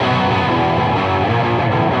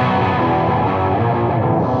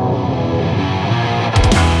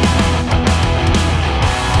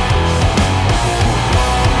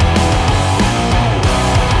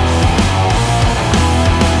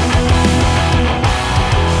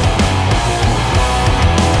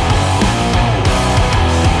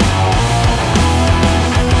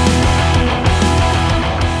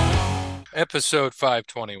episode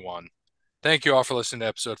 521. Thank you all for listening to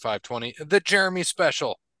episode 520, the Jeremy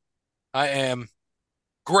special. I am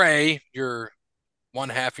Gray, your one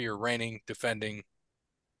half of your reigning, defending,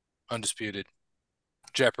 undisputed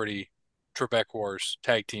Jeopardy Trebek Wars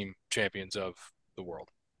tag team champions of the world.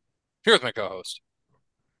 Here with my co-host.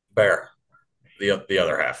 Bear, the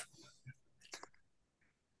other half.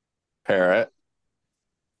 Parrot.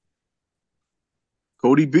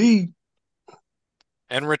 Cody B.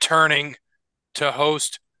 And returning to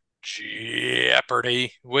host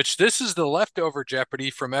Jeopardy, which this is the leftover Jeopardy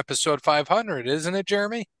from episode 500, isn't it,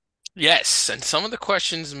 Jeremy? Yes, and some of the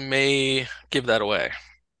questions may give that away.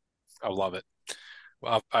 I love it.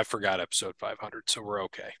 Well, I forgot episode 500, so we're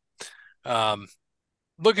okay.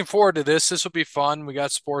 Looking forward to this. This will be fun. We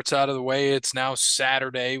got sports out of the way. It's now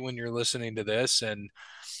Saturday when you're listening to this, and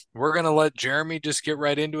we're gonna let Jeremy just get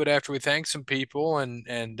right into it after we thank some people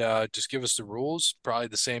and just give us the rules, probably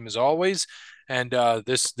the same as always. And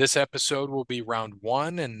this episode will be round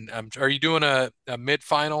one. And are you doing a mid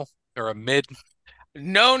final or a mid?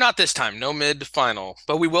 No, not this time. No mid final,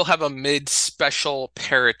 but we will have a mid special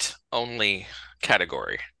parrot only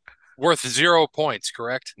category. Worth 0 points,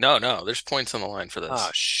 correct? No, there's points on the line for this. Oh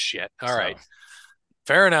shit. All right.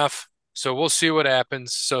 Fair enough. So we'll see what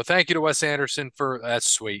happens. So thank you to Wes Anderson for that's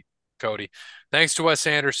sweet, Cody. Thanks to Wes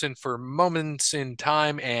Anderson for Moments in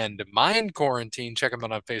Time and Mind Quarantine. Check him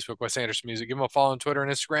out on Facebook, Wes Anderson Music. Give him a follow on Twitter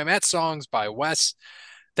and Instagram at Songs by Wes.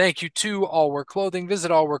 Thank you to All Wear Clothing.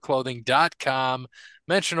 Visit allwearclothing.com.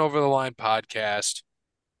 Mention Over the Line podcast.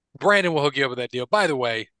 Brandon will hook you up with that deal. By the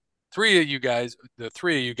way, the three of you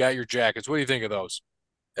got your jackets. What do you think of those?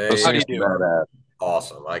 Hey, How do you do?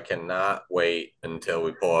 awesome. I cannot wait until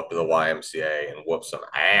we pull up to the YMCA and whoop some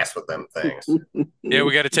ass with them things. Yeah,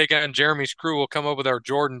 we got to take on Jeremy's crew. We'll come up with our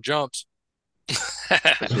Jordan jumps.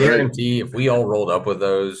 I guarantee if we all rolled up with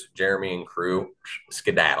those, Jeremy and crew,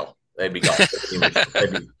 skedaddle. They'd be gone.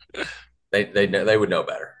 They would know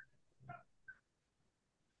better.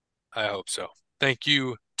 I hope so. Thank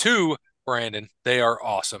you to Brandon. They are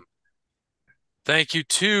awesome. Thank you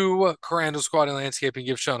to Corando Squatting Landscaping.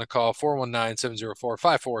 Give Sean a call,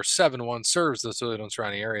 419-704-5471. Serves the Toledo and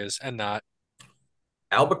surrounding areas and not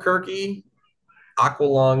Albuquerque,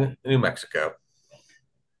 Aqualung, New Mexico.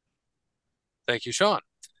 Thank you, Sean.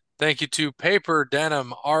 Thank you to Paper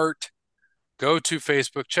Denim Art. Go to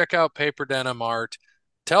Facebook. Check out Paper Denim Art.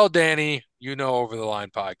 Tell Danny you know Over the Line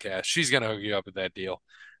podcast. She's going to hook you up with that deal.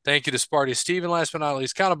 Thank you to Sparty Steve. And last but not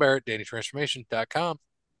least, Connell Barrett, DannyTransformation.com.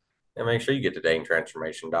 And make sure you get to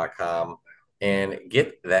DaneTransformation.com and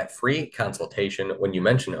get that free consultation when you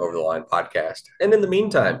mention Over the Line podcast. And in the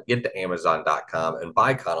meantime, get to Amazon.com and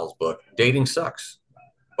buy Connell's book, Dating Sucks,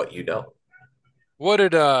 But You Don't. What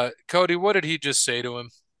did Cody, what did he just say to him?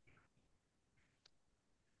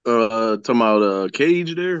 Talking about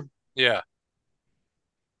Cage there? Yeah.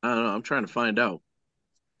 I don't know. I'm trying to find out.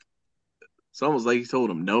 It's almost like he told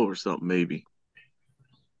him no or something, maybe.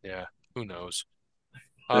 Yeah. Who knows?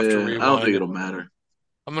 I don't think it'll matter.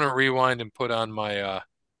 I'm gonna rewind and put on my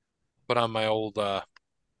old closed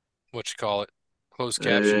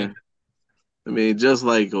captioning. I mean, just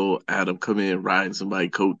like old Adam come in riding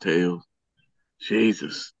somebody's coattails.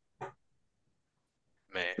 Jesus.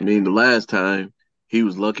 Man. I mean, the last time he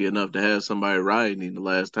was lucky enough to have somebody riding him, the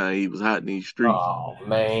last time he was hot in these streets. Oh,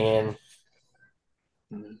 man.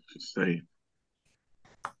 Just saying.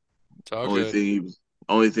 It's all good.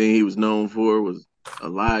 Only thing he was known for was a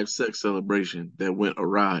live sex celebration that went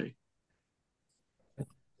awry.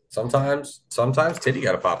 Sometimes titty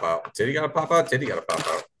gotta pop out. Titty gotta pop out. Titty gotta pop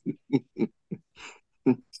out.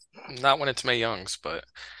 Not when it's Mae Young's, but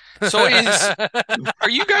are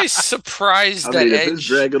you guys surprised I that mean, if Edge it's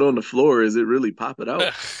dragging on the floor, is it really popping out?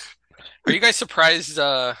 Are you guys surprised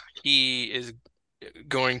he is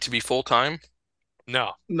going to be full time?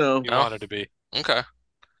 No. No. You wanted to be. Okay.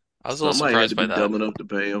 I was a little Somebody had surprised to by be that. dumb enough to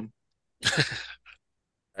pay him.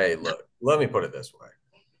 Hey, look, let me put it this way.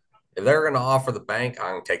 If they're going to offer the bank,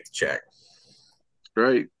 I'm going to take the check.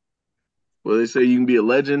 Right. Well, they say you can be a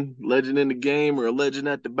legend in the game or a legend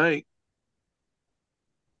at the bank.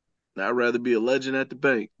 I'd rather be a legend at the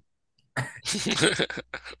bank.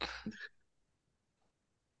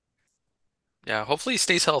 Yeah, hopefully he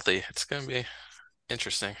stays healthy. It's going to be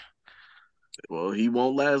interesting. Well, he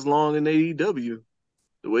won't last long in AEW.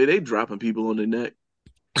 The way they dropping people on the neck.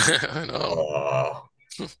 I know.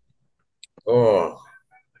 Oh,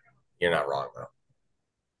 you're not wrong, though.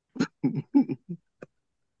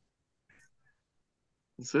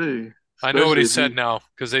 See, I know what he said now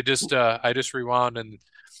because I just rewound and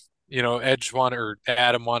Edge wanted or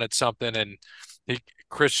Adam wanted something and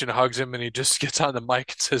Christian hugs him and he just gets on the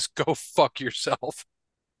mic and says, "Go fuck yourself."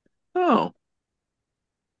 Oh,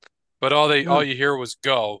 But all you hear was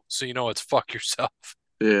 "go," so you know it's "fuck yourself."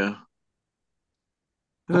 yeah.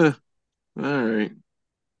 All right.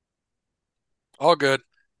 All good.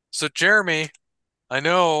 So Jeremy, I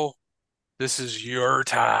know this is your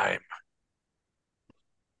time.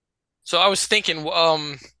 So I was thinking,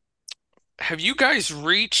 have you guys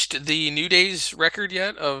reached the New Day's record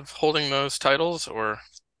yet of holding those titles, or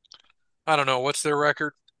I don't know what's their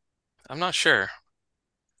record. I'm not sure,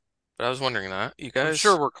 but I was wondering that. You I'm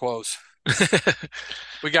sure guys? we're close.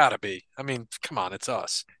 We gotta be. I mean, come on, it's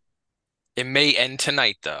us. It may end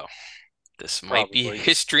tonight, though. This might be Probably.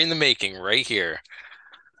 history in the making right here.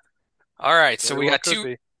 All right, so Very we well got could two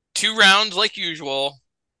be. two rounds like usual.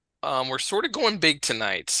 We're sort of going big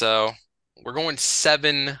tonight, so we're going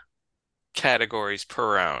 7 categories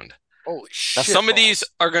per round. Holy Now, shit some of these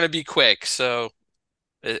balls. are going to be quick, so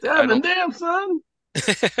I Seven, don't damn son.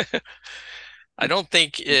 I don't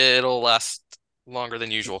think it'll last longer than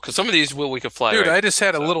usual because some of these we could fly Dude, right. I just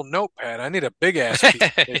had a So. little notepad. I need a big ass piece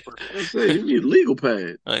of paper. I say you need a legal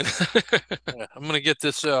pad. Yeah, I'm gonna get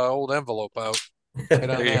this old envelope out. Get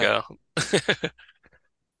on There you that. go.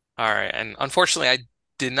 All right, and unfortunately, I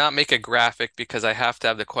did not make a graphic because I have to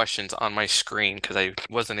have the questions on my screen because I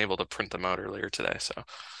wasn't able to print them out earlier today. So,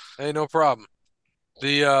 Hey, no problem.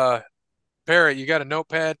 The Parrot, you got a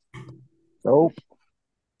notepad? Nope.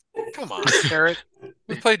 Come on, Parrot.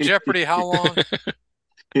 We played Jeopardy how long?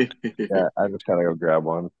 Yeah, I just gotta go grab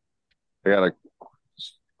one. I gotta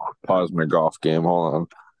pause my golf game. Hold on.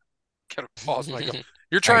 Gotta pause my go.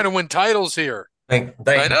 You're trying to win titles here. I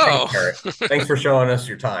Thanks, know. Garrett. Thanks for showing us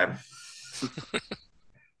your time.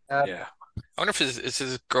 Yeah. I wonder if is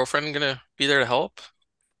his girlfriend gonna be there to help?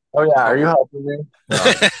 Oh yeah, are you Probably.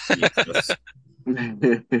 helping me?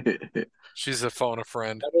 Oh, Jesus. She's a phone a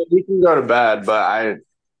friend. I mean, we can go to bed, but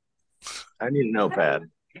I need a notepad.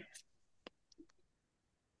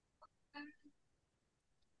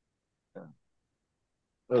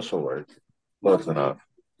 This will work. Close enough.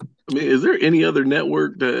 I mean, is there any other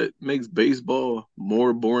network that makes baseball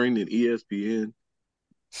more boring than ESPN?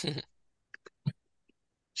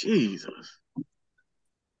 Jesus.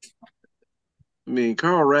 I mean,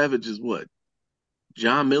 Carl Ravitch is what?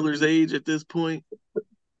 John Miller's age at this point?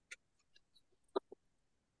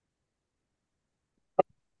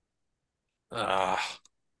 Uh,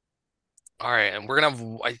 All right, and we're gonna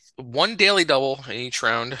have one daily double in each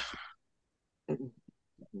round.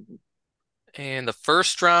 And the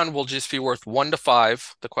first round will just be worth 1 to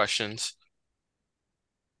 5, the questions.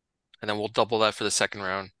 And then we'll double that for the second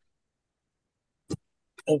round.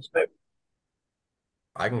 Thanks, babe.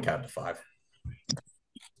 I can count to 5.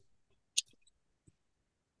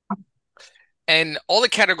 And all the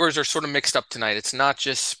categories are sort of mixed up tonight. It's not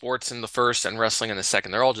just sports in the first and wrestling in the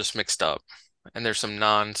second. They're all just mixed up. And there's some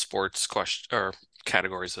non-sports question or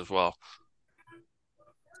categories as well.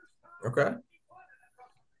 Okay.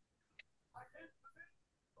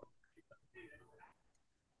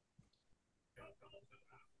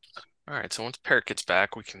 All right, so once Parrot gets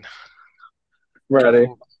back, we can. Ready?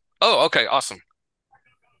 Oh, okay, awesome.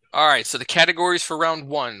 All right, so the categories for round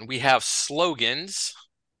one, we have slogans.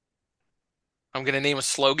 I'm going to name a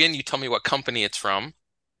slogan. You tell me what company it's from.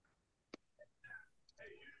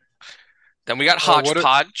 Then we got what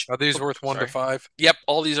hodgepodge. are these Oh, worth 1 to 5? Yep,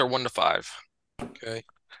 all these are 1 to 5. Okay.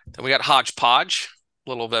 Then we got hodgepodge, a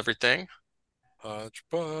little of everything.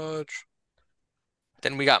 Hodgepodge.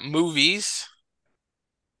 Then we got movies.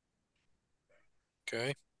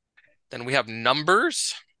 Okay. Then we have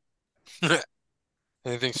numbers.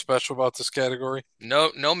 Anything special about this category?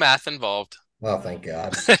 No math involved. Oh, thank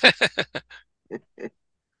God.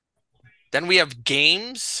 Then we have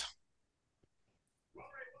games.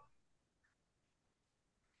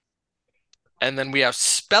 And then we have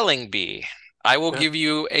spelling bee. I will give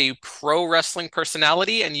you a pro wrestling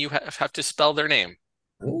personality and you have to spell their name.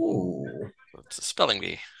 Ooh. It's a spelling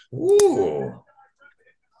bee. Ooh.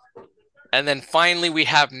 And then finally we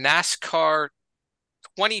have NASCAR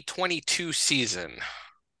 2022 season.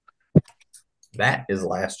 That is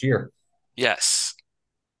last year. Yes.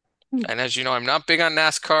 And as you know, I'm not big on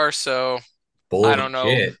NASCAR, so Bullshit. I don't know.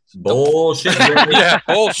 Bullshit. Yeah,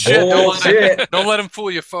 bullshit. Bullshit. Don't let him fool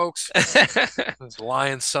you, folks. This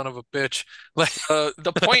lying son of a bitch.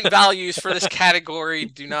 The point values for this category,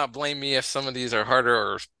 do not blame me if some of these are harder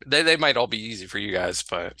or they might all be easy for you guys,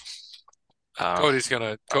 but Cody's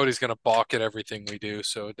gonna balk at everything we do,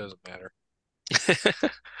 so it doesn't matter.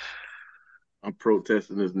 I'm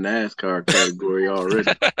protesting this NASCAR category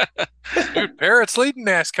already. Dude, Parrot's leading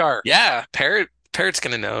NASCAR. Yeah, Parrot's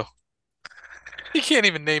gonna know. He can't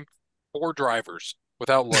even name 4 drivers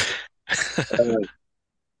without looking.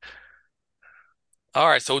 All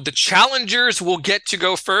right, so the challengers will get to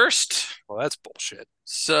go first. Well, that's bullshit.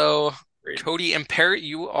 So, Cody and Parrot,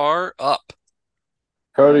 you are up.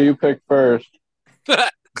 Cody, you pick first.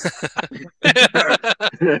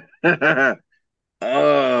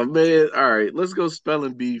 Oh man. All right, let's go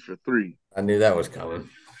spelling bee for 3. I knew that was coming.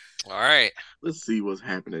 All right. Let's see what's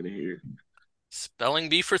happening here. Spelling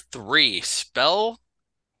bee for 3. Spell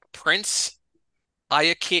Prince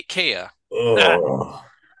Ayakea. Oh.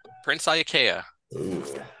 Prince Ayakea.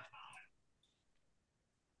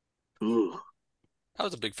 Ooh. I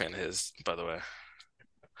was a big fan of his, by the way.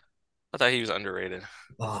 I thought he was underrated.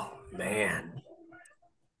 Oh man.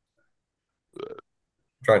 I'm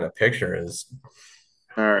trying to picture his.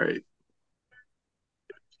 All right.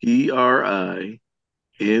 PRINCE.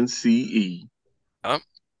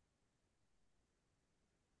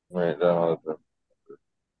 Right,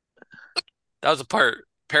 That was a Parrot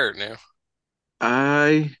now.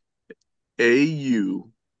 IAUKEA.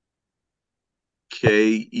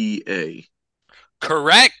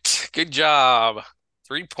 Correct. Good job.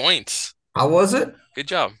 3 points. How was it? Good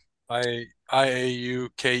job. IAUKEA.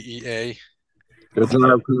 Good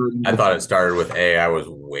job, Cody. I thought it started with A. I was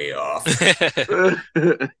way off.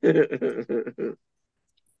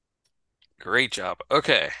 Great job.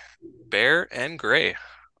 Okay. Bear and Gray.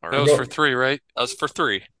 All That right. was for 3, right? That was for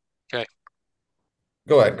 3.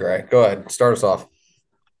 Go ahead, Gray. Go ahead. Start us off.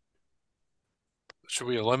 Should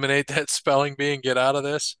we eliminate that spelling bee and get out of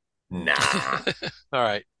this? Nah. All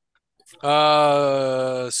right.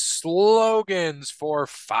 Slogans for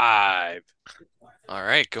 5. All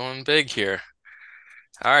right. Going big here.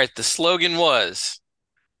 All right. The slogan was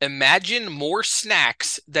imagine more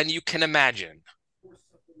snacks than you can imagine.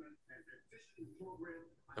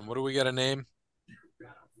 And what do we got to name?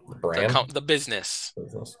 The brand? The business.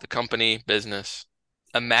 The company, business.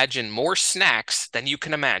 Imagine more snacks than you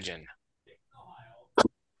can imagine.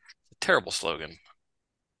 Terrible slogan.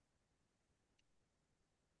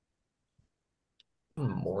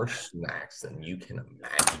 More snacks than you can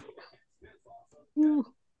imagine.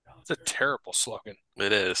 It's a terrible slogan.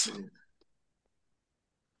 It is.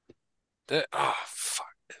 Oh, fuck.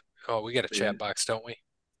 Oh, we got a chat box, don't we?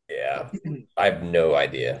 Yeah. I have no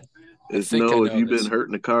idea. It's think I no, know if you've this. been hurt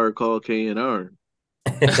in a car, call K&R.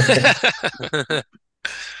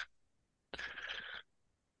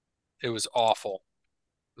 It was awful.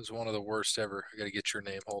 It was one of the worst ever. I got to get your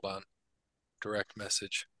name. Hold on. Direct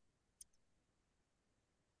message.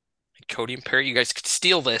 Cody and Perry, you guys could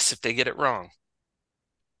steal this if they get it wrong.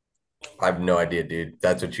 I have no idea, dude.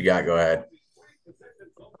 That's what you got. Go ahead.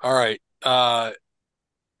 All right.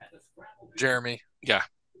 Jeremy. Yeah.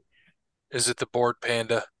 Is it the board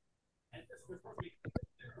panda?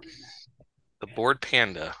 The board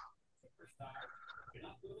panda.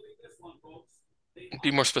 Be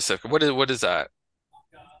more specific. What is that?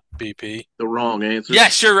 BP. The wrong answer.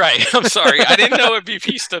 Yes, you're right. I'm sorry. I didn't know what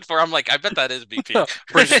BP stood for. I'm like, I bet that is BP.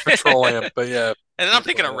 British Petroleum, but yeah. And then I'm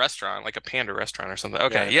thinking a restaurant, like a panda restaurant or something.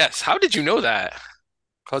 Okay, Yeah. yes. How did you know that?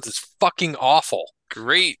 Because it's fucking awful.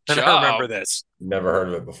 Great And job. I remember this. Never heard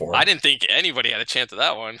of it before. I didn't think anybody had a chance at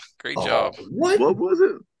that one. Great job. What? What was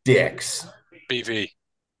it? Dicks. BV.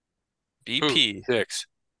 BP. Dicks.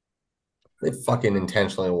 They fucking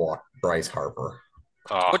intentionally walked Bryce Harper.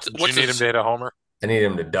 Oh, What's did you need him to hit a homer? I need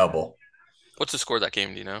him to double. What's the score of that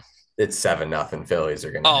game? Do you know? It's 7-0. Phillies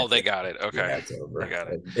are gonna. Oh, they got it. Okay. Yeah, it's over. I got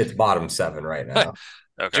it. It's bottom 7 right now.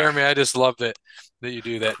 Okay. Jeremy, I just love that you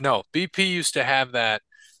do that. No, BP used to have that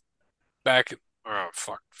back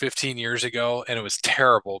 15 years ago, and it was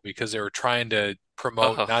terrible because they were trying to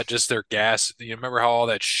promote not just their gas. You remember how all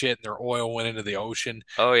that shit and their oil went into the ocean?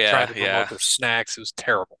 Oh yeah, trying to promote their snacks. It was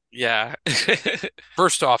terrible. Yeah.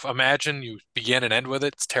 First off, imagine you begin and end with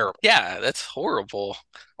it. It's terrible. Yeah, that's horrible.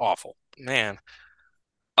 Awful. Man.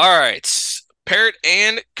 All right. Parrot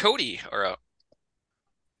and Cody are up.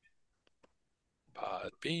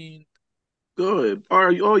 Podbean. Go ahead.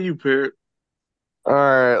 All you, Parrot. All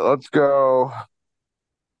right, let's go.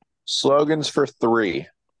 Slogans for 3.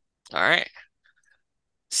 All right.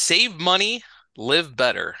 Save money, live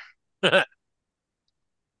better.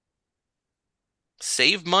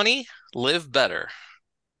 Save money, live better.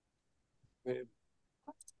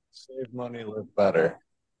 Save money, live better.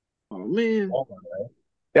 Oh man.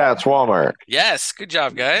 Yeah, it's Walmart. Yes, good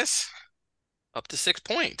job, guys. Up to 6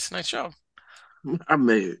 points. Nice job. I'm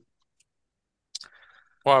mad.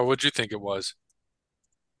 Why? What'd you think it was?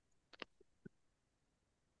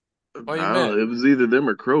 Why you I don't mad? know. It was either them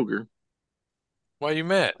or Kroger. Why you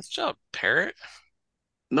mad? Nice job, Parrot.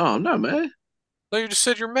 No, I'm not mad. No, you just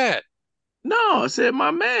said you're mad. No, I said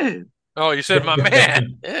my man. Oh, you said my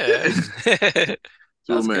man. Yeah. Two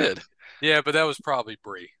That's man. good. Yeah, but that was probably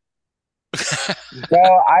Bree.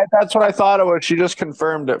 Well, that's what I thought it was. She just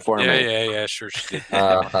confirmed it for Yeah, me. yeah, sure she did.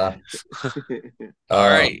 Uh-huh. All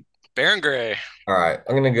right. Um, Baron Gray. all right.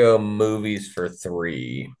 I'm gonna go movies for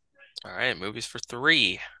 3. All right. Movies for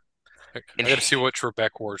 3. I In, got to see what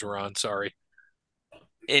Trebek Wars we're on. Sorry.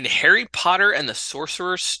 in Harry Potter and the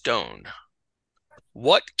Sorcerer's Stone,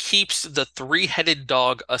 what keeps the three-headed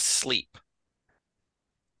dog asleep?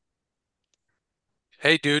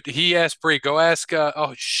 Hey, dude, he asked Bree. Go ask.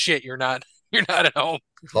 Oh shit, you're not. You're not at home.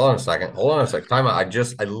 Hold on a second. Hold on a second. Time out.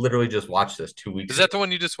 I literally just watched this 2 weeks Is ago. that the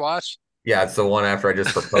one you just watched? Yeah, it's the one after I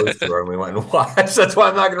just proposed to her and we went and watched. That's why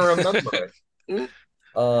I'm not gonna remember it.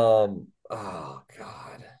 Oh God.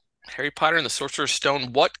 Harry Potter and the Sorcerer's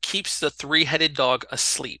Stone, what keeps the three-headed dog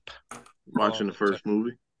asleep? Watching the first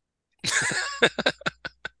movie.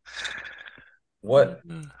 What?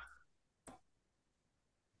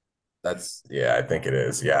 Yeah, I think it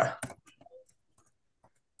is. Yeah.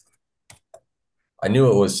 I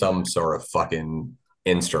knew it was some sort of fucking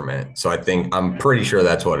instrument. So I'm pretty sure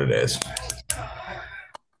that's what it is.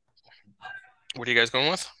 What are you guys going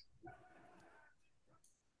with?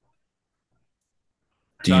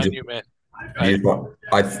 Do you Don, just, you man. do you just want,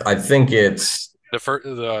 I think it's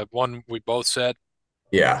The one we both said.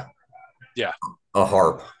 yeah. Yeah. A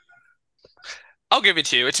harp. I'll give it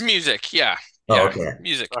to you. It's music. Yeah. Oh, Yeah. okay.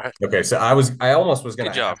 Music. All right. Okay, so I almost was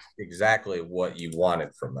gonna Good job. ask exactly what you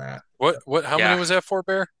wanted from that. What? How many Yeah. was that for,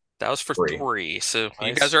 Bear? That was for 3. 3. So you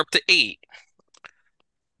Nice. guys are up to 8.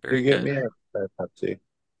 Very You get good. me a Pepsi.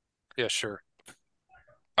 Yeah, sure.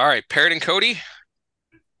 All right. Parrot and Cody.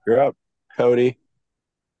 You're up, Cody.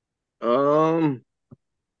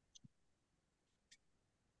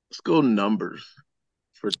 Let's go numbers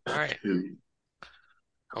for All right. 2.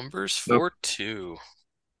 Numbers for 2.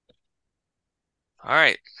 All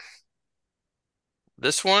right.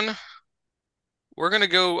 This one, we're going to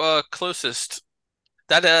go closest.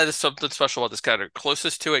 That is something special about this category.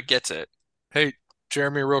 Closest to it gets it. Hey,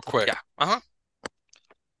 Jeremy, real quick. Yeah. Uh-huh.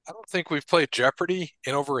 I don't think we've played Jeopardy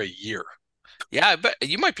in over a year. Yeah, I bet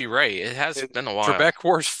you might be right. It has been a while. Trebek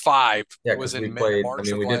Wars 5 Yeah, was because in we played. March I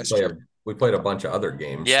mean, of we did last play year. we played a bunch of other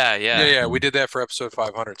games. Yeah. Yeah, we did that for episode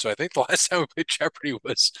 500. So I think the last time we played Jeopardy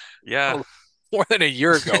was Yeah. more than a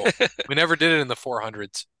year ago. We never did it in the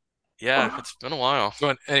 400s. Yeah, it's been a while.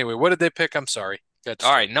 So anyway, what did they pick? I'm sorry. All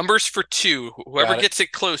right, numbers for 2. Whoever Got it. gets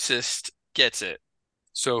it closest gets it.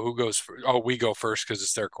 So who goes first? Oh, we go first because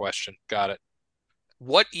it's their question. Got it.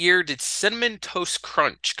 What year did Cinnamon Toast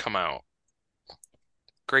Crunch come out?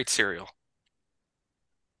 Great cereal.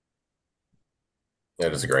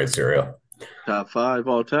 That is a great cereal. Top 5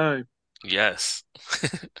 all time. Yes.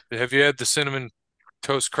 Have you had the Cinnamon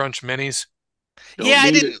Toast Crunch minis? Don't Yeah,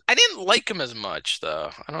 need it. I didn't like them as much though.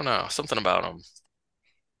 I don't know, something about them.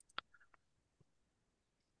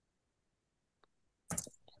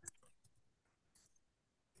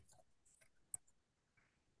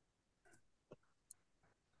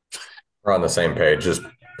 We're on the same page. Just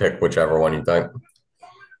pick whichever one you think.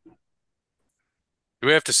 Do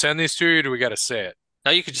we have to send these to you or do we got to say it?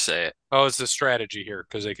 No, you could just say it. Oh, it's the strategy here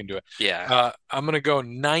because they can do it. Yeah. I'm going to go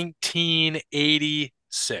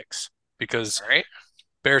 1986 because All right.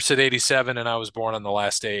 Bear said 87 and I was born on the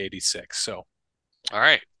last day 86. So All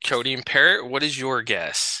right. Cody and Parrot, what is your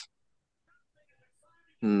guess?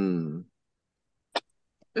 It's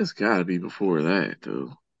got to be before that,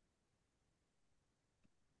 though.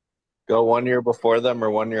 Go 1 year before them or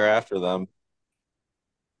 1 year after them.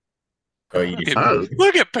 Oh,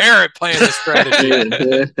 look at Parrot playing this strategy.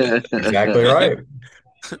 exactly right.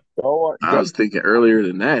 I was thinking earlier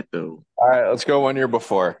than that, though. All right, let's go 1 year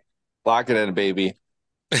before. Lock it in, baby.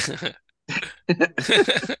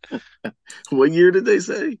 What year did they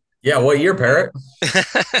say? Yeah, what year, Parrot?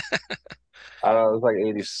 I don't know, it was like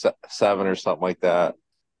 87 or something like that.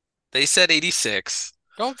 They said 86.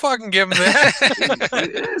 Don't fucking give them that.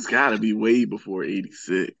 It's got to be way before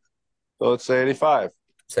 86. So let's say 85.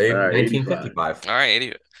 Say All right, 1955. All right,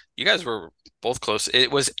 80. You guys were both close. It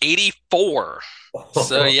was 84.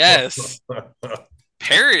 So yes,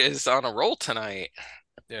 Parrot is on a roll tonight.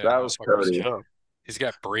 Yeah, That was Cody. He's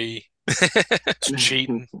got Bree. He's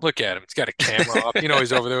cheating. Look at him. He's got a camera up. You know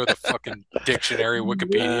he's over there with a fucking dictionary,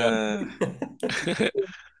 Wikipedia.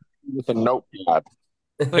 With a notepad.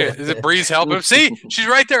 Look at, is it Bree's helping him? See, she's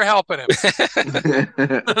right there helping him. She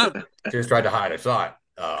just tried to hide. I saw it.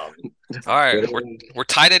 All right, we're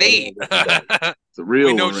tied at 8. It's a real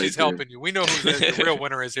we know one right she's there. helping you. We know who the real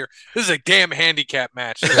winner is here. This is a damn handicap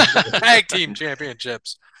match. Tag team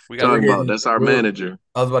championships. We So got. we're Talking about getting that's our we're manager.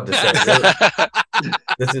 I was about to say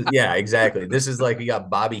this is yeah, exactly. This is like we got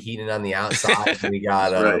Bobby Heenan on the outside, and we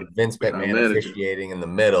got That's right. Vince Our McMahon manager. officiating in the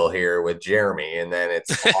middle here with Jeremy, and then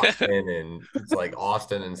it's Austin and it's like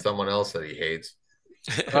Austin and someone else that he hates.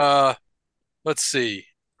 Uh, let's see.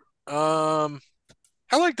 Um,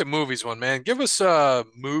 I like the movies one, man. Give us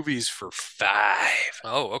movies for 5.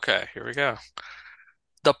 Oh, okay. Here we go.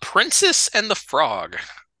 The Princess and the Frog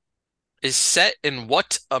is set in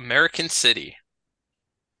what American city?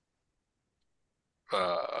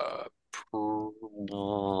 Uh,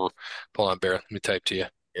 hold on, Bear. Let me type to you.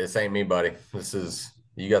 This ain't me, buddy. This is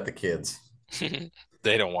you got the kids.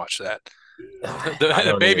 They don't watch that. I The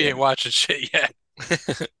don't baby either. ain't watching shit yet.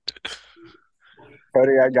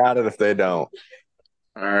 Cody, I got it if they don't.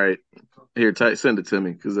 All right. Here, send it to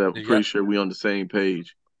me because I'm You pretty got? sure we on the same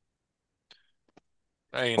page.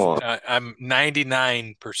 I mean, Hold on. I'm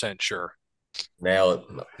 99% sure. Nail it.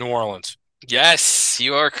 New Orleans. Yes,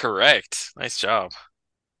 you are correct. Nice job.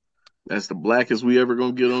 That's the blackest we ever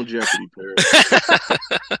gonna get on Jeopardy, Paris.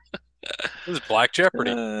 This is Black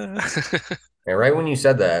Jeopardy. And right when you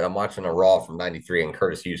said that, I'm watching a Raw from '93, and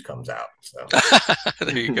Curtis Hughes comes out. So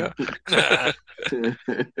There you go.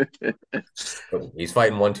 he's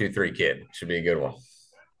fighting 1-2-3 Kid. Should be a good one.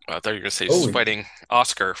 I thought you were gonna say Oh, he's fighting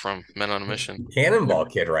Oscar from Men on a Mission. Cannonball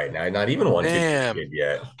Kid right now. Not even 1-2-3 Damn. Kid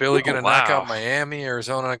yet. Billy Oh, gonna knock out wow. Miami.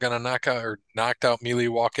 Arizona gonna knock out or knocked out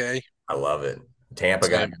Milwaukee. I love it. Tampa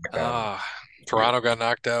got Same. knocked out. Ah, Toronto got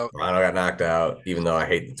knocked out. Toronto got knocked out. Even though I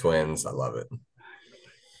hate the Twins, I love it.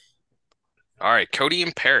 all right. Cody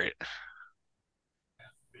and Parrot.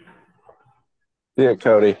 Yeah,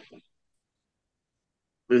 Cody.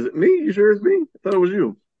 Is it me? You sure it's me? I thought it was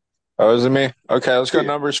you. Oh, is it me? Okay, let's go Yeah.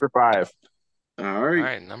 numbers for 5. All All right.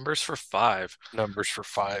 right. Numbers for 5. Numbers for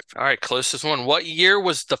 5. All right. Closest one. What year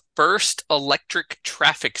was the first electric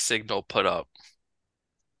traffic signal put up?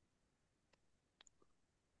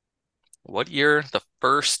 What year the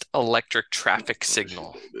first electric traffic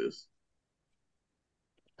signal? This.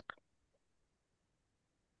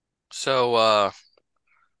 So,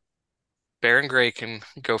 Bear and Gray can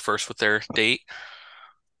go first with their date.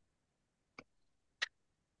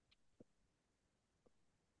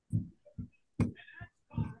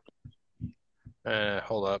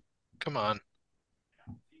 Hold up. Come on.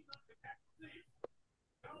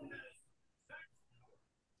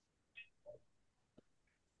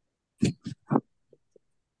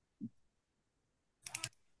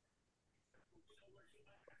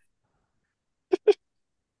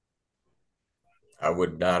 I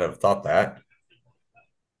would not have thought that.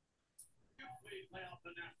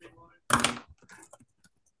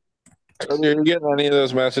 Cody, are you getting any of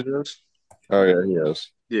those messages? Oh, yeah, he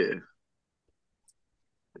is. Yeah.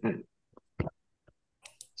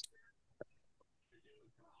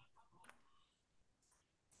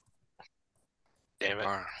 Damn it.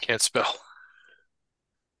 All right. Can't spell.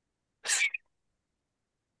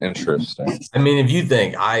 Interesting. I mean, if you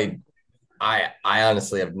think I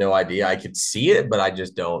honestly have no idea. I could see it, but I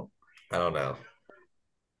just don't. I don't know.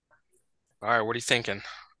 All right. What are you thinking?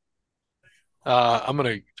 I'm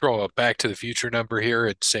gonna throw a Back to the Future number here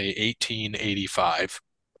and say 1885.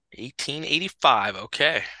 1885.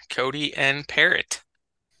 Okay. Cody and Parrot.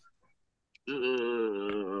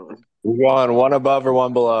 You going one above or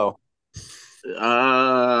one below?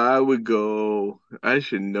 I would go. I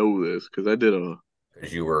should know this because I did a.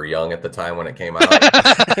 Because you were young at the time when it came out.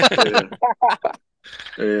 Yeah.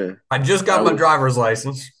 Yeah. I just got my driver's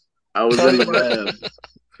license. I was in the lab.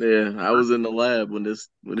 Yeah, I was in the lab when it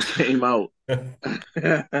came out.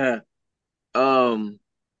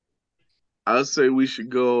 I'd say we should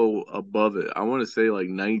go above it. I want to say like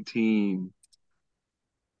 1915,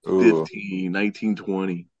 Ooh.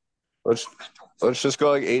 1920. Let's just go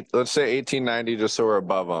like 8. Let's say 1890, just so we're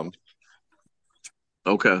above them.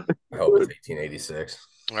 Okay. I hope it's 1886.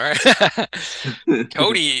 All right.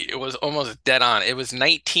 Cody was almost dead on. It was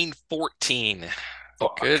 1914.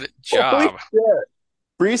 Fuck. Good job.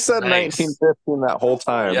 Bree said Nice. 1915 that whole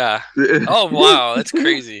time. Yeah. Oh, wow. That's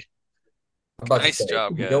crazy. I'm about Nice to say,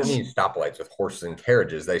 job, you guys. don't need stoplights with horses and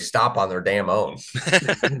carriages. They stop on their damn own.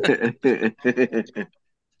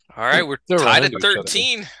 All right. We're They'll run tied at into each other.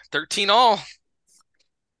 13. 13 all.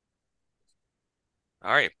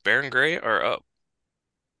 All right. Bear and Gray are up.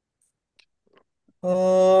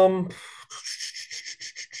 Um,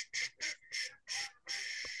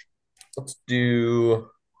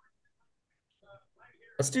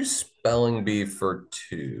 let's do spelling bee for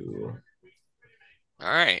 2. All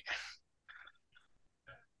right.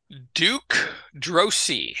 Duke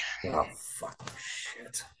Drosy. Oh fuck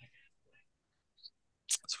shit.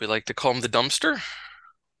 So we like to call him the dumpster.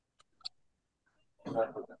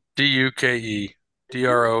 Duke,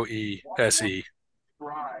 Drose.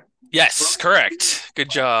 Yes, correct. Good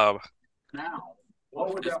job.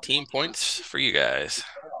 15 points for you guys.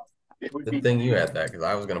 Good thing you had that because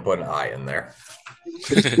I was going to put an I in there.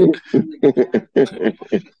 All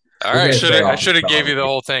You're right. going to say I off the should have gave you spelling the bee.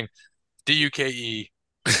 whole thing.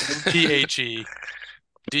 DukeDumpserdroese.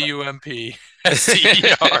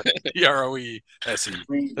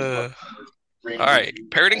 All right.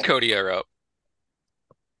 Parrot and Cody are up.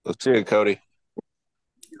 Let's see it, Cody.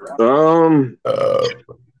 Um, Damn.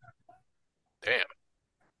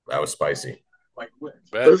 That was spicy.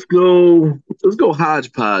 Bet. let's go. Let's go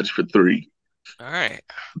hodgepodge for 3. All right.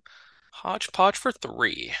 Hodgepodge for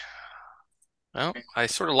 3. Well, I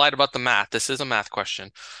sort of lied about the math. This is a math question.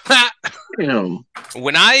 Damn.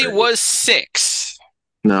 When I was 6,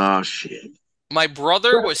 Nah, shit. my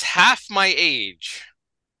brother was half my age.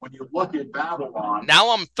 When you look at Babylon,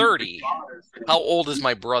 Now I'm 30. How old is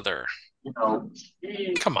my brother? you know,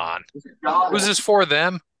 Come on. God Who's this for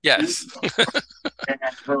them? Yes. and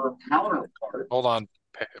her counterpart Hold on,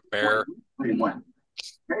 Bear. went.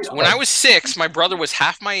 So when I was 6, my brother was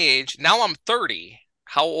half my age. Now I'm 30.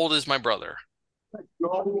 How old is my brother?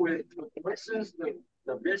 Go with this is the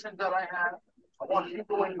vision that I have. I want you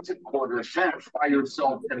going to quarter satisfy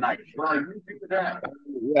yourself tonight. Well, you do that.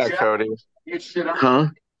 Yeah, Cody. You should have Huh?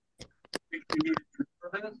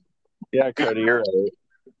 Yeah, Cody, you're right.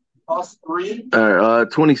 plus 3. All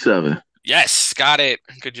right, 27. Yes, got it.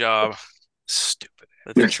 Good job. Stupid.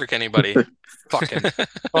 That didn't trick anybody. Fucking.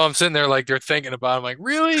 Well, I'm sitting there like they're thinking about it. I'm like,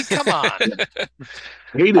 really? Come on.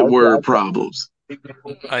 Hated word problems.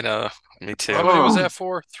 I know. Me too. How many was that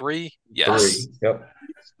for? 3? Yes. 3. Yep.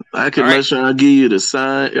 I could All right. make sure I give you the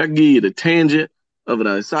sign. I give you the tangent of an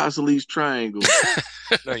isosceles triangle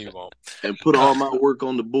No, you won't. and put all my work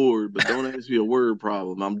on the board, but don't ask me a word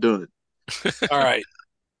problem. I'm done. All right.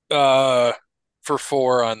 For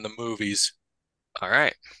 4 on the movies. All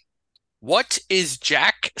right. What is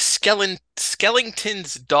Jack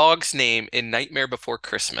Skellington's dog's name in Nightmare Before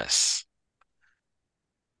Christmas?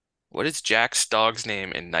 What is Jack's dog's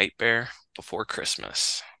name in Nightmare Before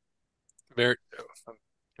Christmas? Very.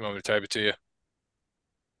 You want me to type it to you?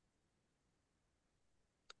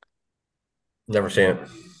 Never seen it.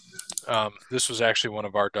 This was actually one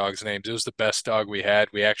of our dog's names. It was the best dog we had.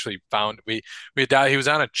 We actually found he was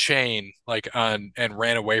on a chain and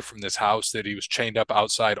ran away from this house that he was chained up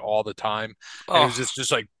outside all the time. And he was Oh,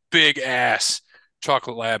 just like big ass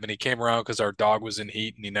chocolate lab, and he came around because our dog was in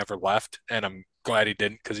heat and he never left. And I'm glad he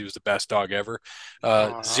didn't because he was the best dog ever.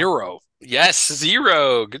 Zero. yes,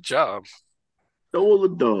 0. Good job. Stole a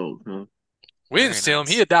dog, huh? We didn't Very steal him.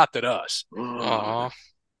 nice. He adopted us. Aw,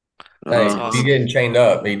 Hey, That's if awesome. he's getting chained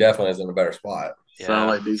up, he definitely is in a better spot. yeah, Sound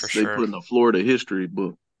like for they sure. put in a Florida history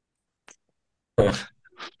book.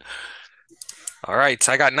 All right,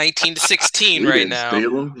 I got 19 to 16 We right didn't now.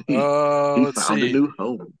 steal him. He Let's found a see. new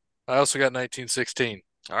home. I also got 1916.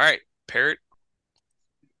 All right, Parrot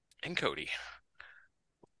and Cody.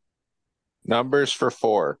 Numbers for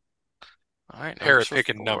 4. All right, Parrot numbers for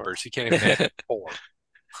picking 4. numbers. He can't even add 4.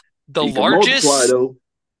 The He can multiply largest, though.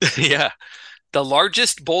 yeah, the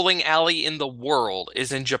largest bowling alley in the world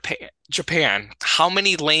is in Japan. Japan. How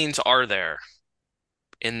many lanes are there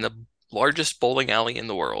in the largest bowling alley in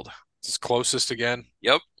the world? It's closest again.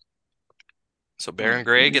 Yep. So Bear and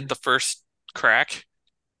Gray get the first crack.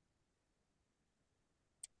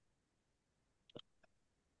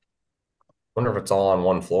 Wonder if it's all on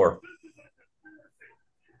one floor.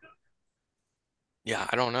 Yeah,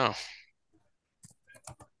 I don't know.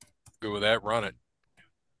 Good with that. Run it.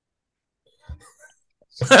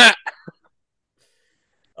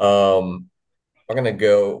 I'm gonna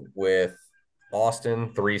go with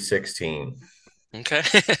Austin 316. Okay.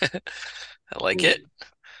 I like it.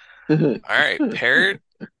 All right, Parrot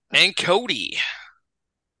and Cody.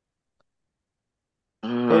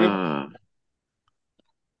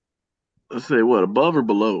 Let's say what, above or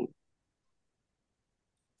below?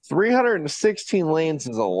 316 lanes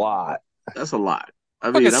is a lot. That's a lot. I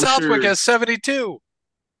Fucking mean, I'm Southwick sure. has 72.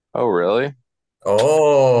 Oh, really?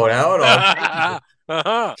 Oh, now it all changes.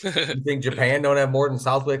 Uh-huh. You think Japan don't have more than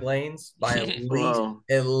Southwick lanes by Well,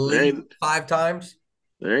 at least 5 times?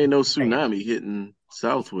 There ain't no tsunami hitting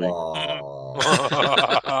Southwick. Oh,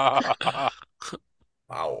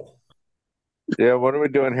 wow. Yeah, what are we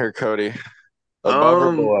doing here, Cody? Above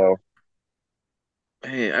or below?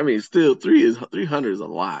 Man, I mean, still 300 is a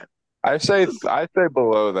lot. I say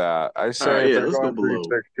below that. I say right, if yeah, they're let's go going below.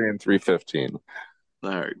 316, 315. All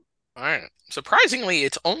right. All right. Surprisingly,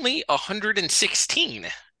 it's only 116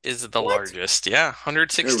 is the largest. Yeah, There we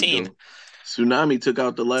 116. go. Tsunami took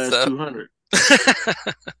out the last So- 200.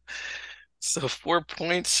 So 4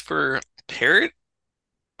 points for Parrot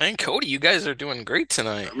and Cody. You guys are doing great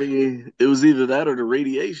tonight. I mean, it was either that or the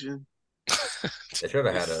radiation. They should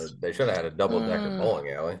have had a double decker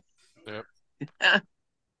bowling alley. Yep.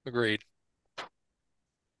 Agreed.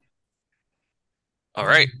 All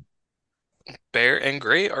right. Bear and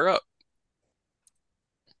Gray are up.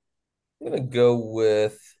 I'm gonna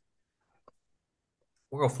we're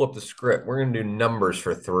gonna flip the script. We're gonna do numbers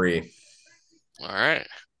for 3. All right.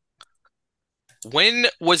 When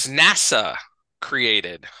was NASA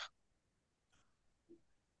created?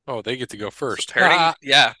 Oh, they get to go So first. Parrot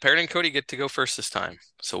and Cody get to go first this time.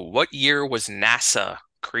 So what year was NASA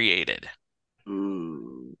created?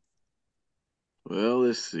 Ooh. Well,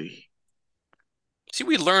 let's see. See,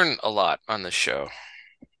 we learn a lot on this show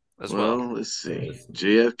as well. Let's see.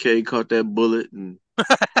 JFK caught that bullet in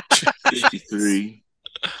 53.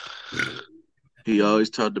 He always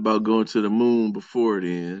talked about going to the moon before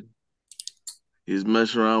then. He's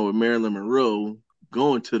messing around with Marilyn Monroe,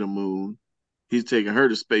 going to the moon. He's taking her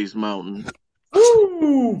to Space Mountain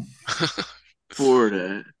Woo! for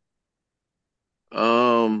that.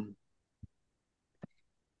 Oh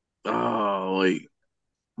wait.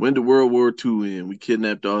 When did World War II end? We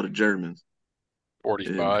kidnapped all the Germans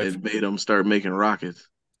 45. and made them start making rockets.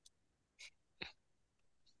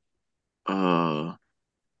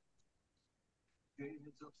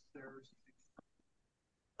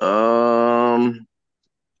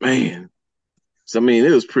 Man. So I mean, it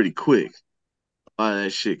was pretty quick why that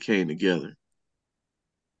shit came together.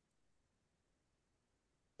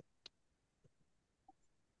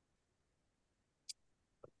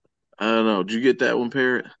 I don't know. Did you get that one,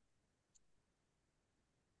 Parrot?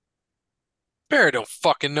 Bear don't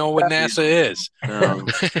fucking know what NASA is. No.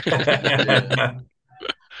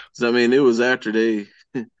 So I mean, it was after they.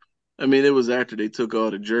 I mean, it was after they took all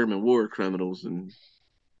the German war criminals and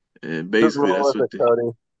Just basically roll that's with what it,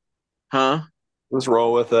 Cody. huh? Just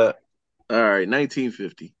roll with it. All right,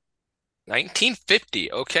 1950.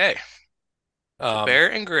 1950. Okay. Um,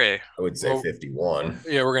 Bear and Gray. I would say 51.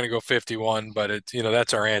 Yeah, we're gonna go 51, but it's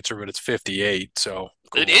that's our answer, but it's 58. So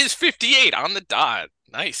cool. It is 58 on the dot.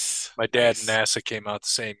 Nice. My dad Nice. and NASA came out the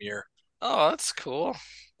same year. Oh, that's cool.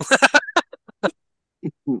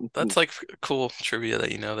 That's like cool trivia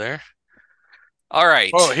that you know there. All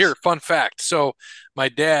right. Oh, here, fun fact. So my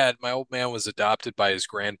old man was adopted by his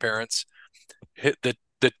grandparents. The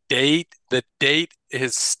date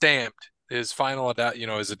is stamped. His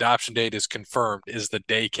his adoption date is confirmed is the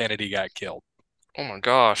day Kennedy got killed. Oh my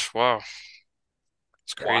gosh. Wow.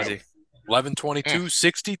 It's crazy.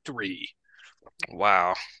 11/22/63.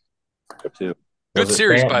 Wow. Too. Good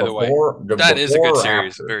series, by the way. That is a before good or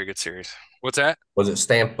series. after? Very good series. What's that? Was it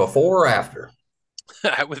stamped before or after?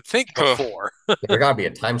 I would think before. There got to be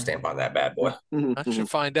a timestamp on that bad boy. I should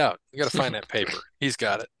find out. We got to find that paper. He's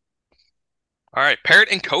got it. All right. Parrot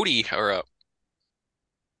and Cody are up.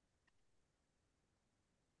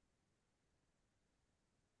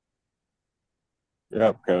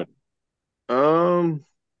 Yeah, Cody.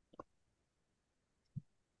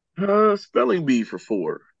 Spelling bee for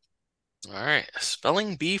 4. All right.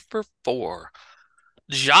 Spelling bee for 4.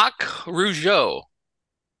 Jacques Rougeau.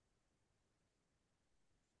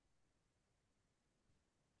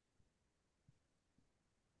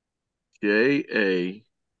 JAQUES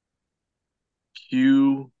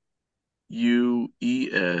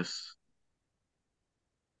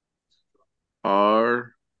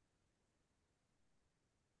R.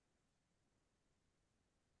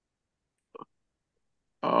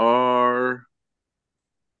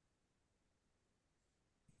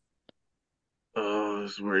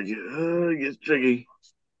 This is where it gets tricky.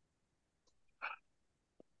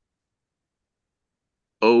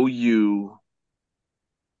 OUGEAU.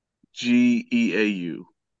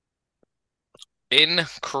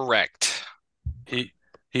 Incorrect. He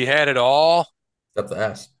had it all. Except the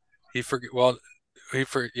S. He forgot. Well, he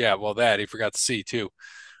forgot the C too.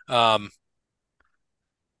 I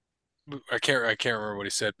can't remember what he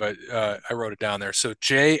said, but I wrote it down there. So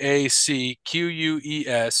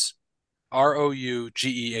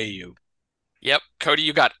JACQUESROUGEAU. Yep. Cody,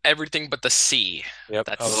 you got everything but the C. Yep.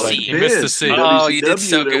 That's I was like, C. you missed the C. Oh, you did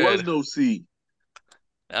so There was good. no C.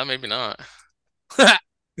 Maybe not.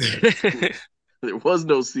 There was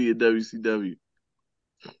no C in WCW.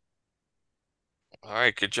 All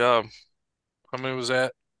right, good job. How many was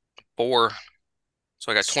that? 4.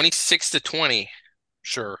 So I got 26-20.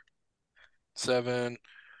 Sure. 7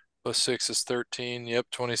 plus 6 is 13. Yep.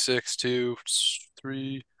 26, 2,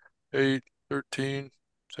 3, 8, 13,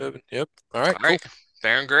 7. Yep. All right. All right.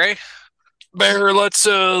 Fair and Gray. Bear, let's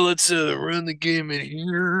run the game in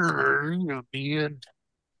here, man.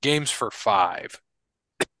 Games for five.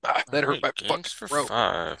 That hurt Okay, my fucking games for throat.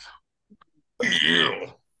 5. Yeah.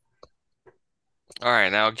 All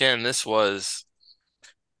right, now again, this was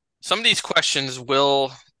some of these questions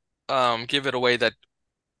will give it away that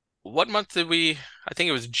what month did we? I think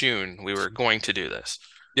it was June. We were going to do this.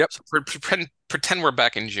 Yep. So pretend we're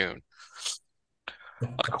back in June.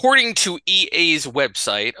 According to EA's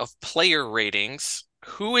website of player ratings,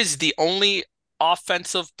 who is the only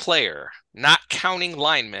offensive player, not counting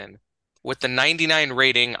linemen, with the 99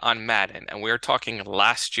 rating on Madden? And we're talking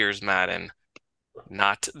last year's Madden,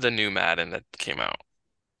 not the new Madden that came out.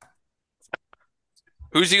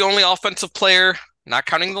 Who's the only offensive player, not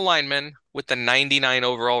counting the linemen, with the 99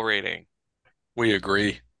 overall rating? We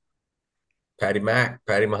agree. Patty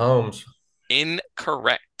Mahomes.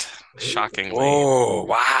 Incorrect. Shockingly. Whoa,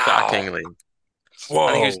 wow. Shockingly. Whoa.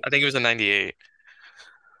 I think it was a 98.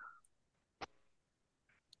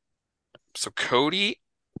 So Cody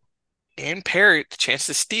and Parrot, the chance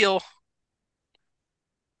to steal.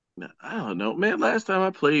 I don't know, man. Last time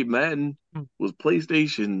I played Madden was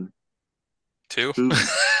PlayStation Two. 2.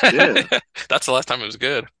 Yeah, That's the last time it was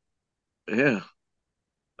good. yeah.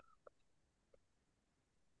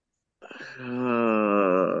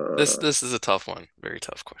 This is a tough one. Very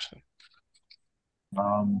tough question.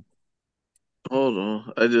 Um, Hold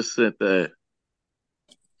on. I just sent that.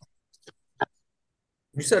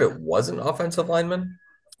 You said it wasn't offensive lineman?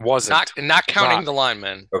 Wasn't. Not counting Not. the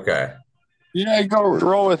linemen. Okay. yeah, go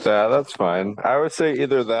roll with that. That's fine. I would say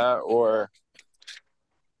either that or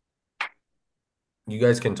You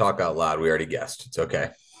guys can talk out loud. We already guessed. It's okay.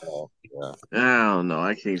 yeah. I don't know.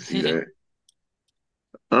 I can't see that.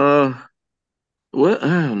 Uh, what?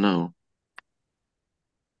 I don't know.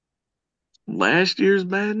 Last year's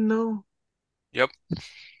Madden, though? Yep.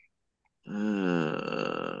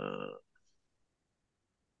 Uh,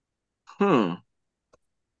 huh.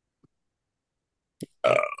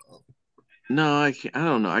 No, I can't. I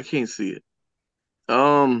don't know. I can't see it.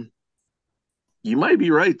 You might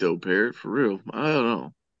be right though, Parrot. For real. I don't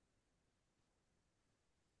know.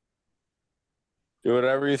 Do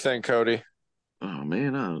whatever you think, Cody. Oh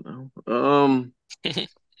man, I don't know.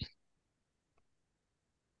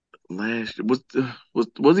 Last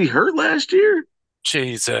was he hurt last year?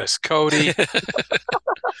 Jesus, Cody.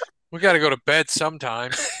 We got to go to bed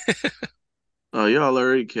sometime. Oh, y'all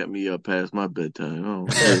already kept me up past my bedtime. Oh,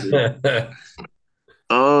 really?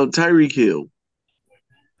 Tyreek Hill.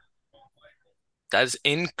 That is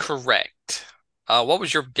incorrect. What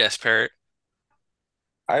was your guess, Parrot?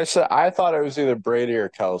 I thought it was either Brady or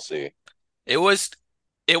Kelsey. It was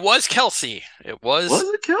Kelsey. It was Was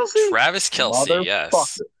it Kelsey? Travis Kelsey, yes.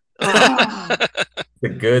 Motherfucker. Ah, The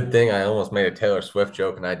good thing I almost made a Taylor Swift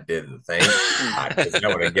joke and I didn't think. Because I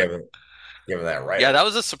would have given that right Yeah, away. that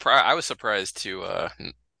was a surprise. I was surprised to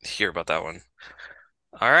hear about that one.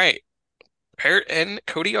 All right. Parrot and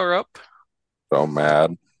Cody are up. So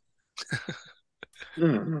mad.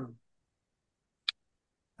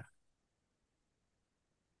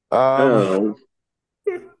 oh,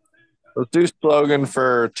 Let's do slogan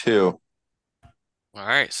for 2. All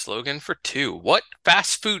right, slogan for 2. What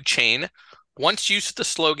fast food chain once used the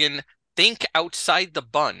slogan "Think outside the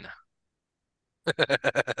bun"?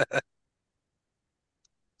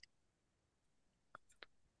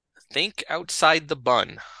 Think outside the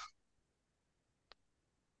bun.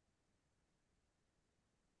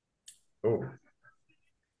 Ooh.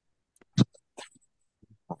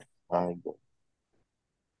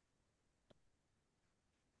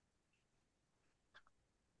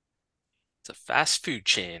 It's a fast food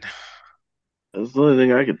chain. that's the only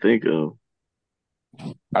thing I could think of.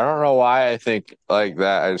 I don't know why I think like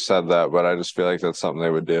that. I just said that, but I just feel like that's something they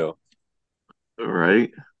would do. All right,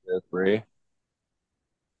 That's free.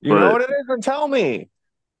 You know but what it is? Then tell me.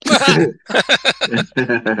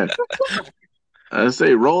 I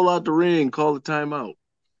say roll out the ring, call the timeout.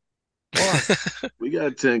 What? We got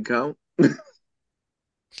a 10 count. What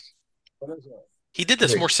is it? He did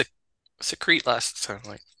this more secrete last time.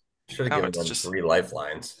 Like, Should have now given it's them just 3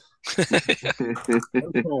 lifelines.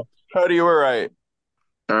 Cody, you were right.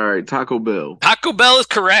 All right, Taco Bell. Taco Bell is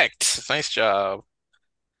correct. Nice job.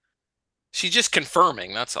 She's just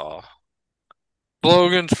confirming, that's all.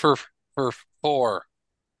 Slogans for 4. All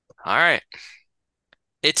right.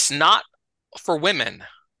 It's not for women.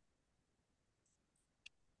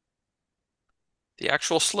 The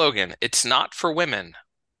actual slogan, it's not for women.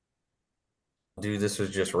 Dude, this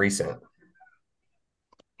was just recent.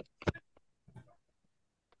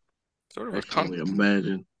 Sort of I a can only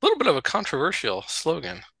imagine. little bit of a controversial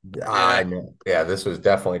slogan. I know. Yeah, this was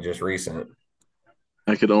definitely just recent.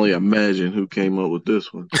 I could only imagine who came up with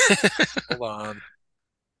this one. Hold on.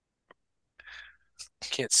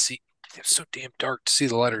 Can't see. It's so damn dark to see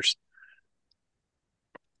the letters.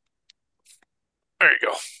 There you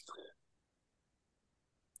go.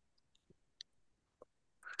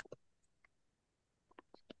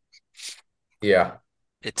 Yeah,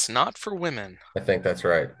 It's not for women. I think that's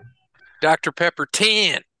right. Dr. Pepper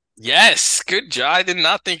 10. Yes, good job. I did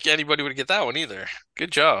not think anybody would get that one either.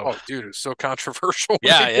 Good job. Oh, dude, it's so controversial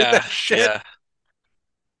when Yeah, they did yeah, that shit. yeah.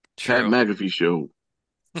 Pat True. McAfee show.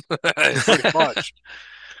 Pretty much.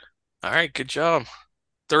 All right, good job.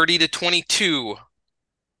 30-22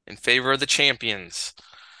 in favor of the champions.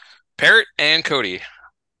 Parrot and Cody.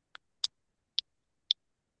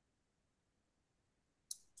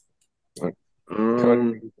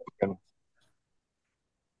 Um,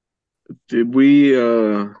 did we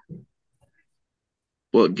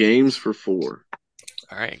what games for 4?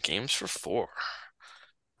 All right, games for 4.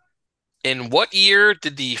 In what year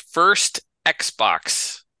did the first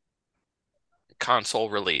Xbox console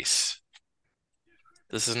release?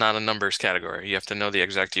 This is not a numbers category. You have to know the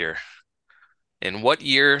exact year. In what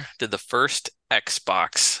year did the first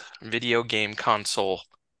Xbox video game console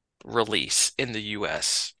release in the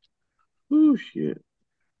US? Oh shit.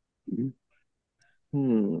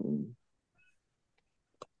 Hmm.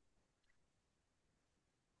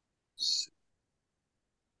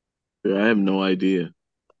 I have no idea.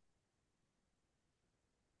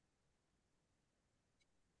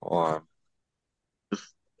 Hold on.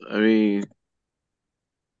 I mean,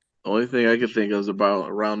 the only thing I could think of is about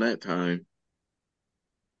around that time.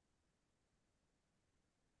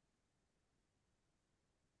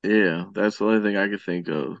 Yeah, that's the only thing I could think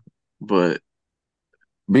of. But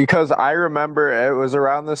Because I remember it was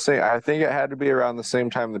around the same. I think it had to be around the same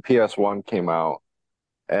time the PS1 came out.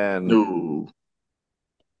 And no,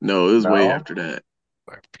 no, it was way no, after that.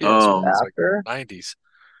 PS1's like after 90s.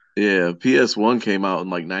 Yeah, PS1 came out in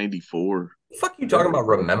like 94. The fuck you talking about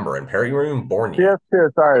remembering, Perry? You weren't even born yet.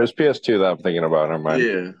 PS2. Sorry, it was PS2 that I'm thinking about. Never mind.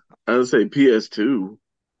 Yeah, I would say PS2.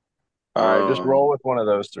 All right, just Um, roll with one of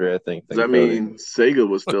those three. I think. 'Cause I Then Cody. mean, Sega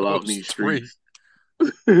was still out in Those these three. streets.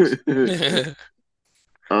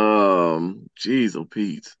 Jeez, oh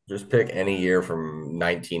Pete. Just pick any year from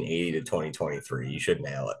 1980 to 2023. You should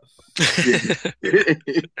nail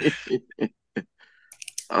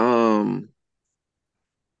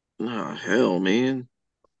Oh hell, man.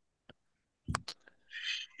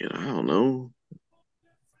 Shit, I don't know.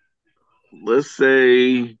 Let's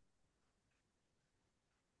say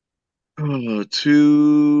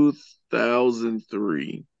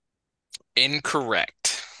 2003.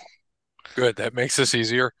 Incorrect. Good. That makes this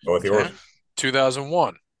easier. Go with yours. Okay.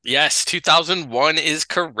 2001. Yes, 2001 is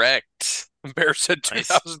correct. Bear said Nice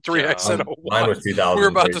 2003. I job. said Mine 01. was 2000. We were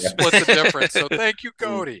about to split the difference. So thank you,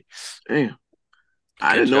 Cody. Damn.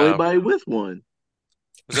 I Good didn't know job. anybody with one.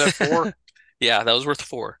 Was that 4? Yeah, that was worth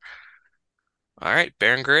 4. All right,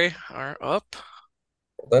 Bear and Gray are up.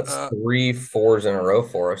 That's 3 4s in a row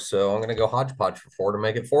for us. So I'm going to go hodgepodge for 4 to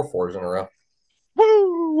make it 4 4s in a row.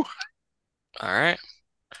 Woo! All right.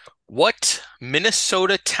 What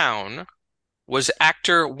Minnesota town was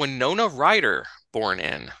actor Winona Ryder born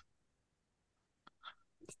in?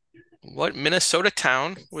 What Minnesota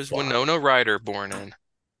town was Winona Ryder born in?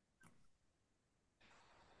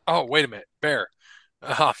 Oh, wait a minute. Bear.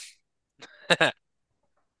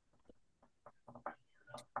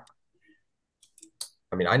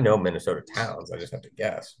 I mean, I know Minnesota towns. I just have to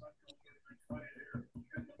guess.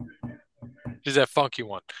 She's that funky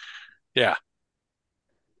one. Yeah.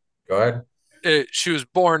 Go ahead. She was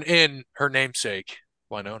born in her namesake,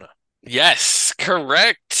 Winona. Yes,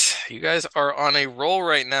 correct. You guys are on a roll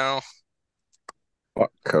right now.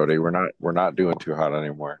 Fuck, Cody, we're not doing too hot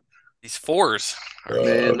anymore. These 4s.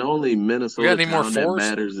 Man, the only We Minnesota got any more town that 4s?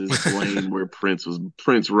 matters is Blaine, where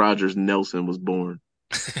Prince Rogers Nelson was born.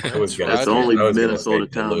 I was gonna That's the say- only I was gonna Minnesota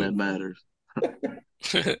say town that Duluth. matters.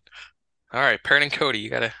 All right, Parrot and Cody,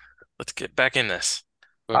 let's get back in this.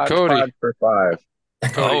 But Cody, Hodgepodge for 5.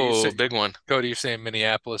 Cody, Oh, big one. Cody, you're saying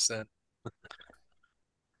Minneapolis then?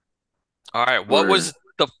 All right, what was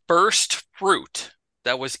the first fruit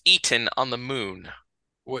that was eaten on the moon?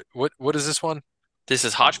 What is this one? This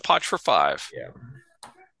is Hodgepodge for 5. Yeah.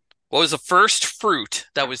 What was the first fruit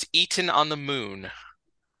that was eaten on the moon?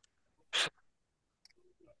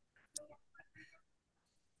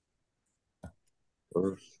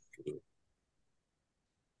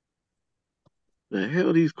 The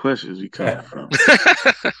hell these questions be coming from?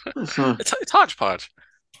 It's Hodgepodge.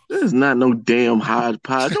 There's not no damn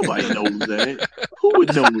hodgepodge. Nobody knows that. Who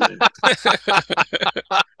would know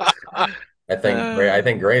that? I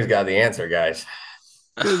think Gray's got the answer, guys.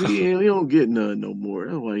 Because he don't get none no more.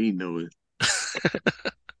 That's why he know it.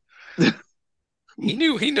 He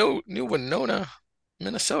knew Winona,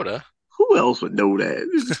 Minnesota. Who else would know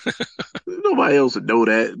that? Nobody else would know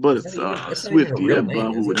that, but That's it's not even that's not even her Swifty. real That's name,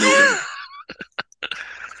 about who is would it? know that.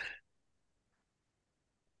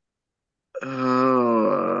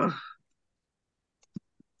 Uh,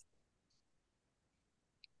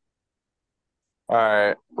 All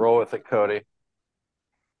right, roll with it, Cody.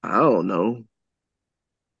 I don't know.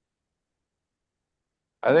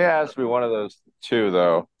 I think it has to be one of those two,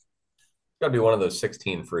 though. It's got to be one of those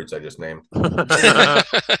 16 fruits I just named.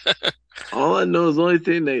 All I know is the only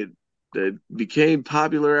thing that became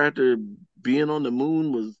popular after being on the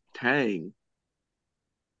moon was Tang.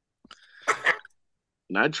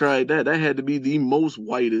 And I tried that. That had to be the most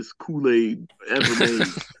whitest Kool-Aid ever made.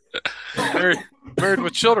 Married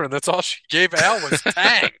with children. That's all she gave Al was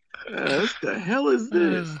Tang. What the hell is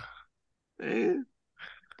this? Man,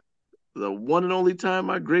 the one and only time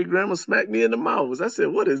my great grandma smacked me in the mouth was I said,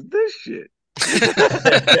 "What is this shit?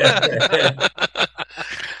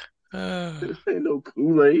 This ain't no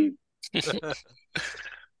Kool-Aid."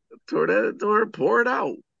 Pour it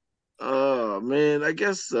out. Oh man, I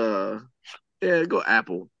guess yeah, go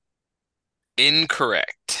Apple.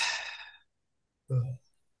 Incorrect.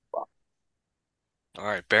 All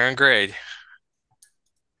right, Baron Grade.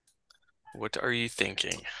 What are you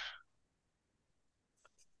thinking?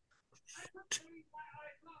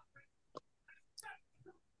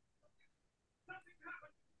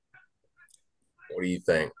 What do you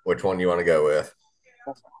think? Which one do you want to go with?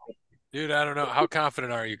 Dude, I don't know. How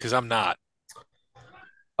confident are you? Because I'm not.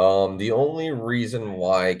 The only reason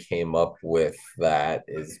why I came up with that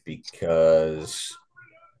is because,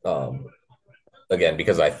 um, again,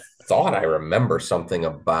 because I thought I remember something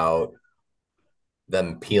about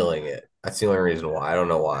them peeling it. That's the only reason why. I don't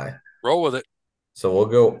know why. Roll with it. So we'll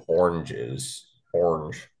go oranges.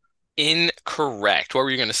 Orange. Incorrect. What were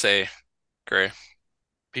you going to say, Gray?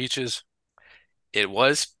 Peaches. It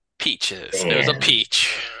was peaches. It was a Damn.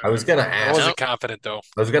 peach. I was gonna I ask. wasn't Nope. confident though.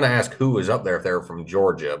 I was gonna ask who was up there if they were from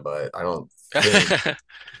Georgia, but I don't think.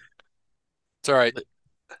 It's all right.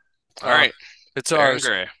 All right, It's Baron ours.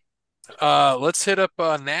 Gray. Let's hit up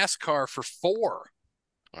NASCAR for 4.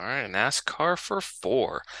 All right, NASCAR for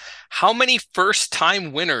 4. How many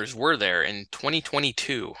first-time winners were there in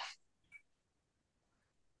 2022?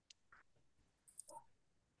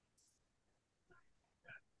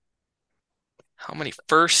 How many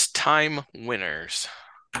first-time winners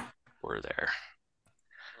were there?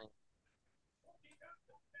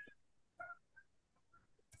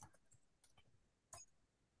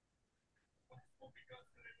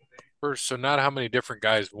 First, so not how many different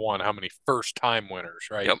guys won, how many first time winners,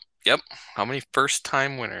 right? Yep, yep. How many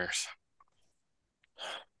first-time winners?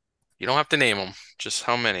 You don't have to name them, just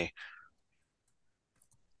how many.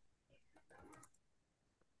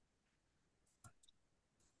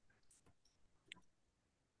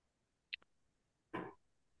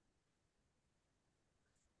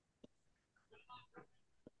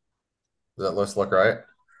 Does that list look right?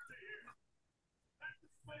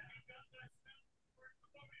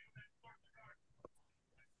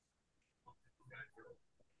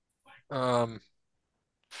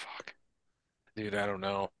 Fuck. Dude, I don't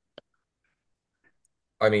know.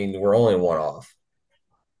 I mean, we're only one off.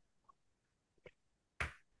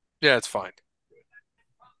 Yeah, it's fine.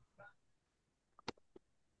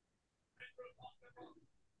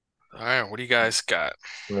 All right, what do you guys got?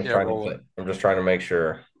 Yeah, roll it. I'm just trying to make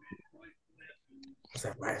sure. Was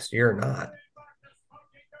that last year or not?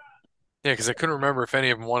 Yeah, because I couldn't remember if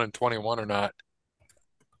any of them won in 21 or not.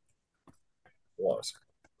 It was.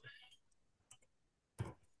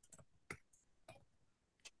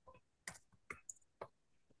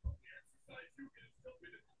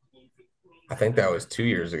 I think that was 2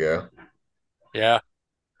 years ago. Yeah,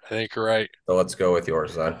 I think you're right. So let's go with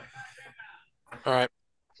yours then. All right,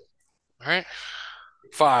 All right,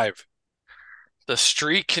 5. the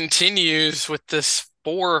streak continues with this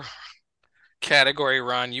 4 category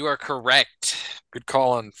run. You are correct. Good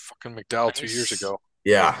call on fucking McDowell 2 years Nice. ago.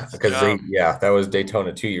 Yeah, Nice because job. that was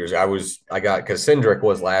Daytona 2 years. I got because Cindric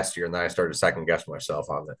was last year, and then I started second guess myself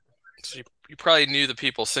on it. So you probably knew the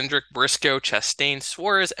people. Cindric, Briscoe, Chastain,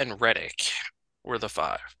 Suarez, and Reddick were the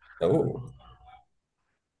 5. Oh, wait,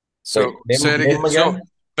 So name, say it name again. them So again.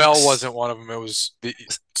 Bell wasn't one of them. It was the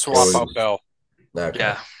It swap out was Bell okay.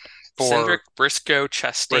 Yeah. for Cindric, Briscoe,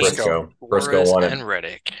 Chastain, Briscoe. Briscoe Suarez, won it. and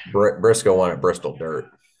Reddick. Briscoe won at Bristol Dirt.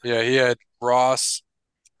 Yeah, he had Ross,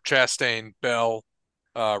 Chastain, Bell,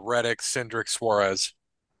 Reddick, Cindric, Suarez.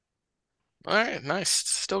 All right, nice.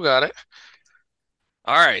 Still got it.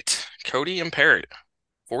 All right, Cody and Parrot.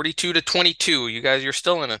 42-22. You guys, you're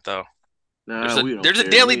still in it though. Nah, we don't There's a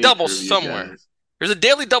care. daily We ain't double trivia somewhere. guys. There's a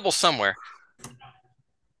daily double somewhere.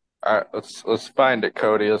 All right, let's find it,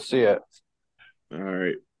 Cody. Let's see it. All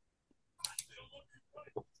right.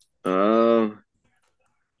 Uh,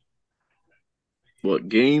 what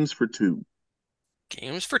games for two?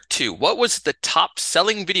 Games for two. What was the top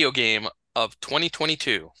selling video game of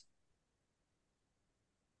 2022?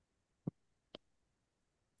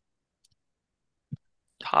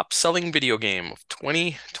 Top selling video game of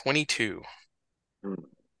 2022.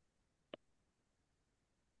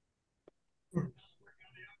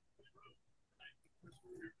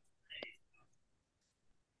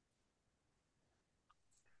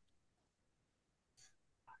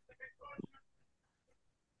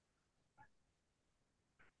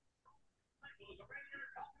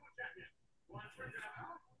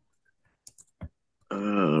 I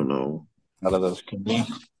don't know. None of those can be.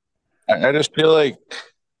 I just feel like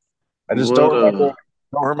I just What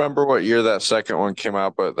don't remember what year that second one came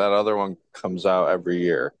out, but that other one comes out every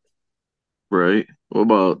year. right? What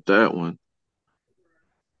about that one?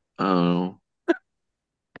 I don't know.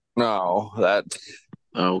 No, Oh, I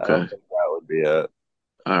don't okay. think that would be it.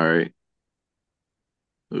 All right.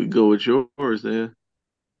 We go with yours then.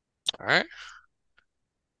 All right.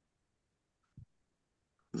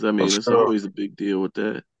 'Cause I mean, Let's it's go. always a big deal with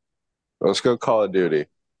that. Let's go Call of Duty.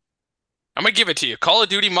 I'm gonna give it to you. Call of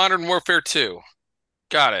Duty Modern Warfare 2.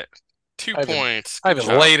 Got it. 2 points. I Good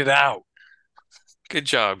haven't job. laid it out. Good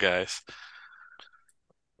job, guys.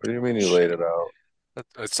 What do you mean you laid it out?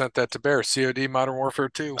 I sent that to Bear. COD Modern Warfare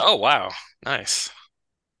 2. Oh, wow. Nice.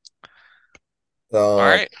 All So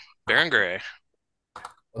right. Baron Gray.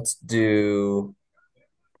 let's do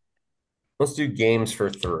games for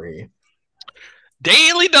three.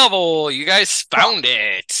 Daily double. You guys found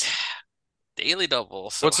it. Daily double.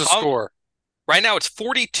 So What's the score? right now it's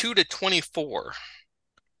 42-24.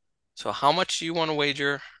 So how much do you want to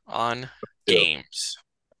wager on games?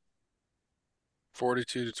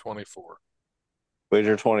 42-24.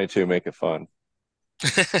 Wager 22, make it fun.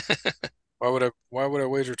 Why would I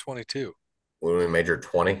wager 22 When we major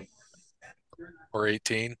 20, or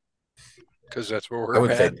 18? Because that's where I we're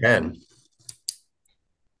would say at. 10.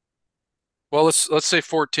 Well, let's say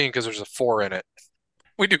 14 because there's a 4 in it.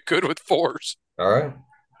 We do good with 4s. All right.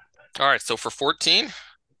 All right, so for 14?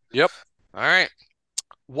 Yep. All right.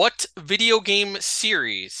 What video game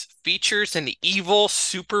series features an evil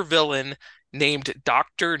supervillain named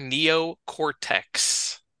Dr. Neo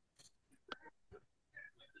Cortex?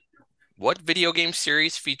 What video game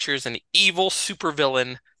series features an evil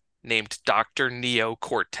supervillain named Dr. Neo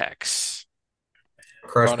Cortex?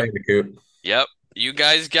 Crash Run it. Bandicoot, Yep, you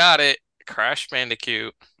guys got it. Crash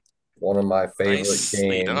Bandicoot. one of my favorite Nicely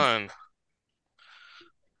games. done.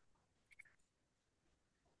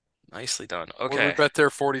 Nicely done. What did we Okay. bet there?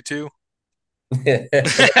 42?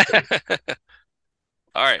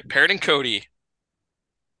 All right, Parrot and Cody.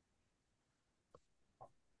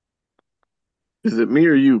 Is it me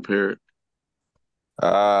or you, Parrot?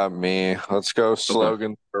 Me. Let's go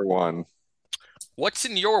slogan for one. What's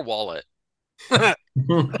in your wallet?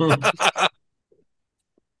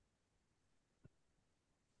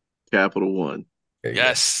 Capital One. There you go.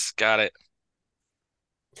 Yes, got it.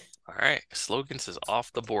 All right, slogans is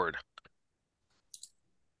off the board.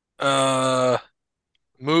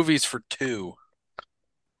 Movies for 2.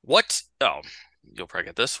 What? Oh, you'll probably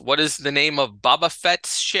get this. What is the name of Boba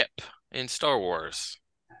Fett's ship in Star Wars?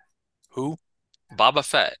 Who? Boba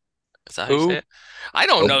Fett. Is that how you Who? say it? I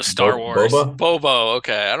don't know Star Wars. Boba? Bobo.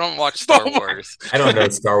 Okay, I don't watch Star Boba. Wars. I don't know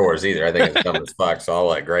Star Wars either. I think it's dumb as fuck, so I'll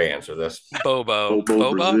let Gray answer this. Bobo.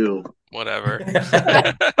 Bobo Boba? Brazil. Whatever.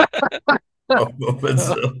 Boba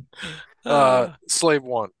Brazil. Slave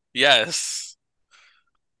 1. Yes.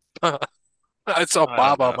 I saw I don't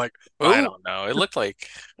Bob. I'm know. like, I who? don't know. It looked like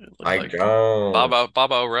I don't.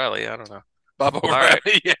 Baba O'Reilly. I don't know. Bob All right.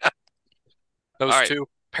 O'Reilly. Yeah. Those All right. 2.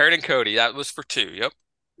 Parrot and Cody. That was for 2. Yep.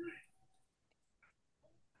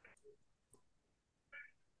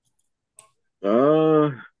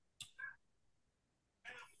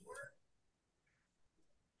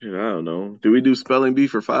 Shit, I don't know. Do we do spelling bee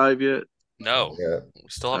for 5 yet? No. Yeah. We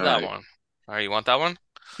still have All that right. one. All right. You want that one?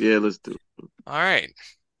 Yeah, let's do All right.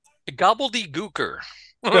 Gobbledygooker.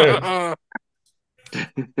 it.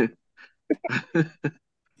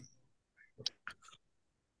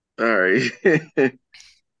 All right.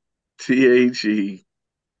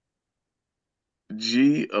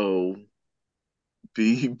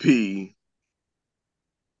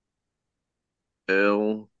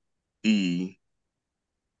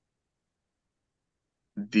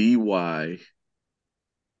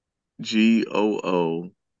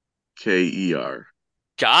 THEGOBBLEDYGOO K-E-R.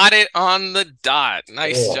 Got it on the dot.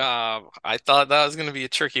 Nice Oh, job. I thought that was going to be a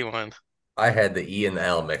tricky one. I had the E and the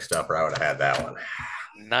L mixed up, or I would have had that one.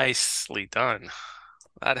 Nicely done.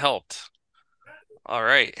 That helped. All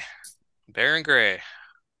right. Baron Gray.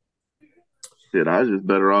 Shit, I was just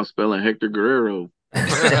better off spelling Hector Guerrero.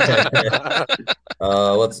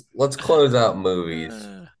 Let's close out movies.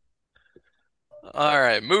 All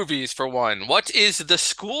right. Movies for one. What is the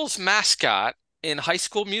school's mascot in High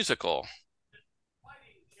School Musical?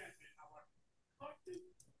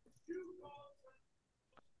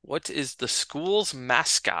 What is the school's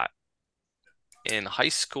mascot in High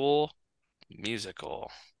School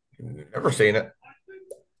Musical? Never seen it.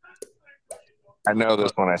 I know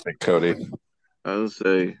this one, I think, Cody. I would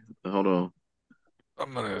say, hold on.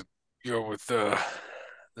 I'm gonna go with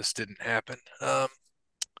this didn't happen.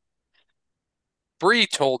 Bree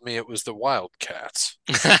told me it was the Wildcats.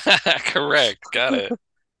 Correct. Got it.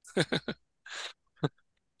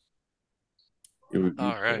 It would be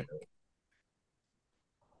All right.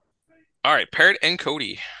 All right. Parrot and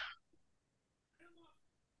Cody.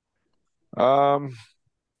 Um,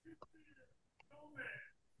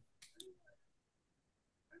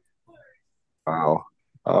 wow.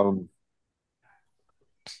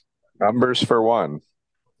 Numbers for one.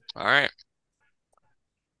 All right.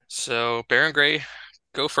 So Baron Gray,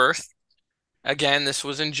 go first. Again, this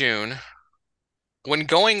was in June. When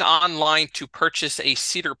going online to purchase a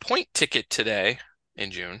Cedar Point ticket today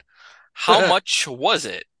in June, how much was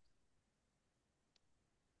it?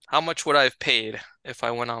 How much would I have paid if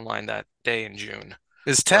I went online that day in June?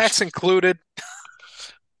 Is tax included?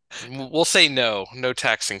 We'll say no, no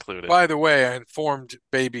tax included. By the way, I informed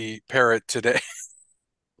baby Parrot today.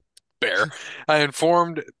 Bear. I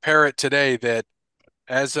informed Parrot today that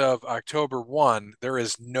as of October 1, there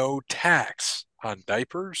is no tax on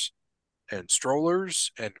diapers and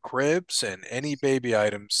strollers and cribs and any baby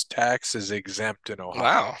items. Tax is exempt in Ohio.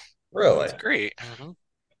 Wow, Really? that's great. Mhm.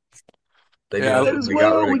 They Yeah, did it Might when as we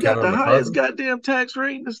got well. rid We of got Kevin the highest McCarthy. goddamn tax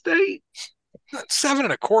rate in the state.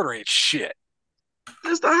 7.25 ain't shit.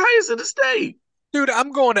 That's the highest in the state. Dude,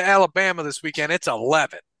 I'm going to Alabama this weekend. It's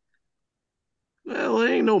 11. Well, there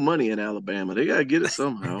ain't no money in Alabama. They gotta get it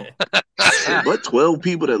somehow. But 12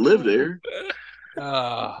 people that live there.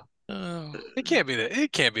 Uh, Oh. it can't be that.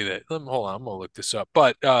 It can't be that. Hold on, I'm gonna look this up.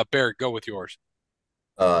 But Barrett, go with yours.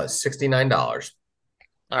 $69.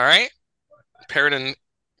 All right, Parrot and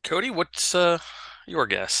Cody, what's your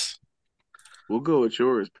guess? We'll go with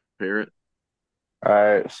yours, Parrot. All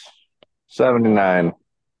right. 79.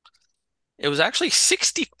 It was actually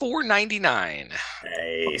 $64.99.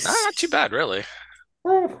 Nice. Not too bad, really.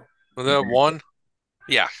 Was that one?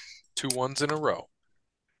 Yeah. 2 ones in a row.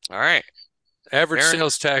 All right. Average Baron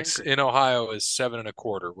sales tax Anchor. in Ohio is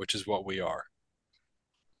 7.25, which is what we are.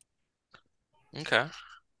 Okay.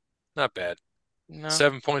 Not bad. No.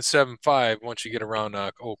 7.75 once you get around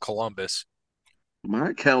old Columbus.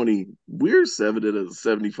 My county, we're 7 out of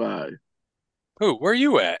 75. Who? Where are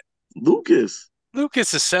you at? Lucas.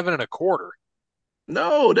 Lucas is 7.25.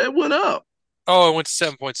 No, that went up. Oh, it went to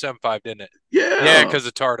 7.75, didn't it? Yeah, Yeah. because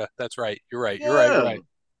of Tarta. That's right. You're right. You're right. You're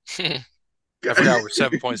Yeah. right. I forgot we're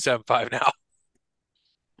 7.75 now.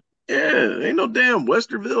 Yeah, ain't no damn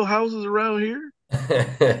Westerville houses around here.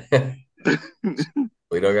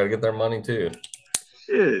 We don't got to get their money too.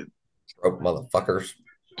 Shit, Broke motherfuckers.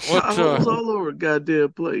 potholes all over the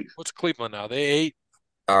goddamn place. What's Cleveland now? They 8.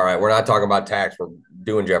 All right, we're not talking about tax. We're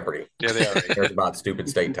doing Jeopardy. Yeah, they are 8. Cares about stupid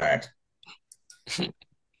state tax. All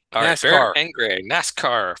right, NASCAR. Baron and Gray.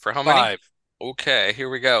 NASCAR for how many? 5. Okay, here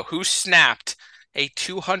we go. Who snapped a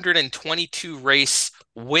 222 race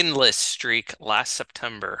winless streak last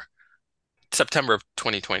September? September of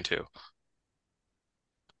 2022.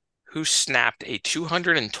 Who snapped a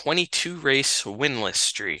 222 race winless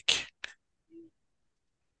streak?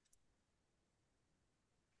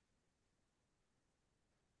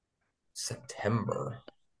 September.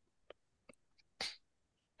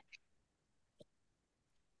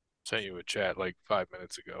 Sent you a chat like 5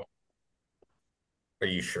 minutes ago. Are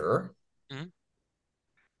you sure? Mhm.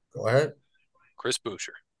 Go ahead. Chris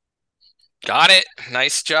Boucher. Got it.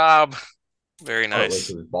 Nice job. Very Oh, it was nice.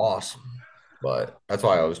 his boss, but that's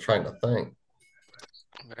why I was trying to think.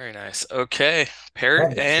 Very nice. Okay, I Parrot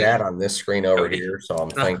have the and chat on this screen over Cody. here, so I'm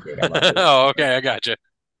thinking. I'm not Oh, okay. I got you.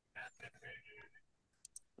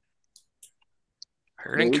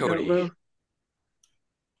 Parrot What and we got Cody. left?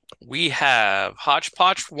 We have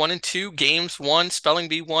Hodgepodge 1 and 2, Games 1, Spelling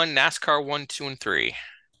Bee 1, NASCAR 1, 2, and 3.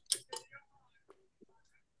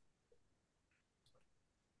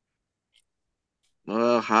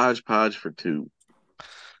 Hodgepodge for 2.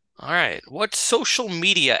 All right. What social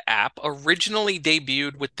media app originally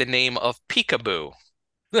debuted with the name of Peekaboo?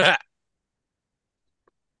 What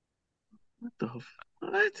the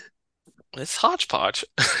what? It's hodgepodge.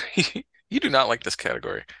 You do not like this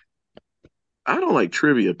category. I don't like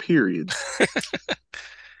trivia, period.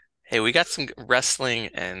 Hey, we got some wrestling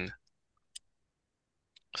and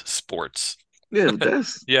sports. Yeah, but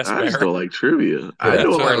Yes, I just Bear. don't like trivia. I Yeah, know that's a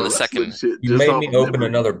what we're lot in of the wrestling second. shit You just made off me of open memory.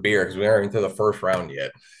 another beer because we aren't even through the first round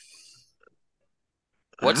yet.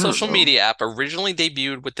 What I don't social know. media app originally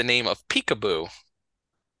debuted with the name of Peekaboo?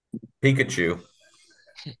 Pikachu.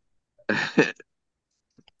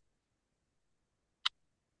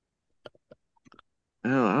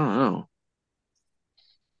 Hell, I don't know.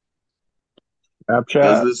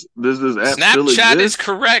 Snapchat. Does this app still Snapchat is exist?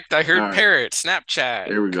 correct. I All heard right, Parrot. Snapchat.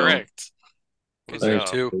 there we go. Correct. Good Was there job.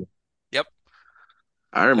 Thanks. two? Yep.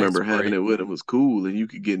 I Thanks, remember having Corey. it when it was cool and you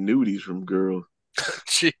could get nudies from girls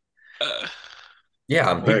Gee. Uh, Yeah,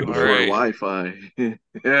 I'm back all Peekaboo. before right. Wi-Fi.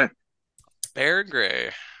 Yeah. Bear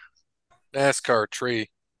Gray. NASCAR tree.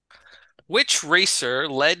 Which racer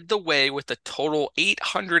led the way with a total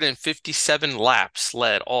 857 laps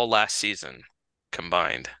led all last season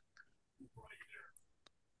combined?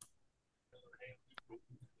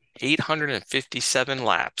 857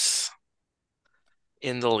 laps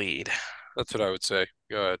in the lead. That's what I would say.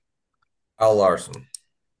 Go ahead. Al Larson.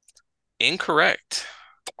 Incorrect.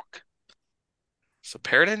 So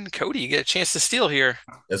Parrot and Cody, you get a chance to steal here.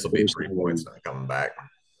 This will be 3 points not coming back.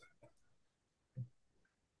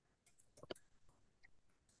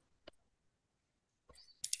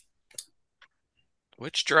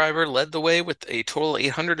 Which driver led the way with a total of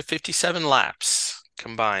 857 laps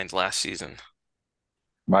combined last season?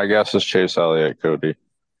 My guess is Chase Elliott, Cody.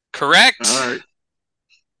 Correct. All right.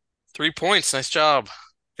 3 points. Nice job.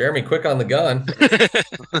 Jeremy, quick on the gun.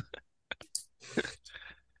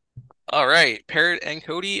 All right. Parrot and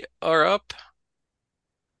Cody are up.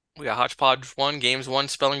 We got Hodgepodge 1, Games 1,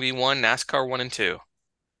 Spelling Bee 1, NASCAR 1 and 2.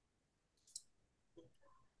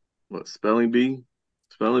 What, spelling bee?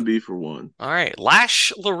 Spelling bee for one. All right.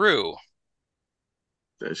 Lash LaRue.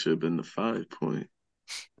 That should have been the 5 point.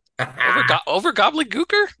 Over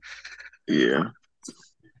Gobbledygooker? Yeah.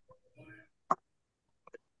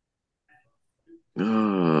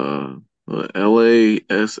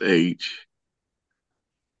 LASH.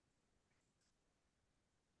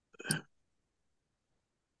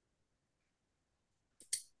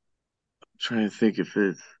 Trying to think if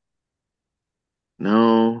it's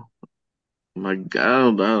no. I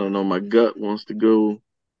don't know. My gut wants to go.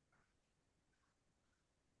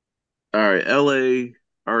 All right,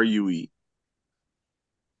 LARUE.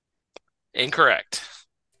 Incorrect.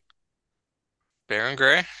 Baron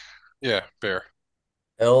Gray? Yeah, Bear.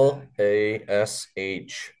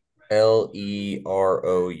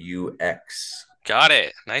 LASHLEROUX. Got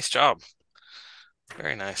it. Nice job.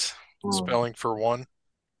 Very nice. Spelling for one.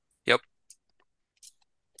 Yep.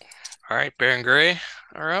 All right. Baron Gray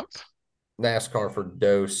are up. NASCAR for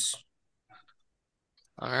Dose.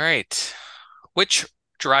 All right. Which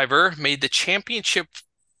driver made the championship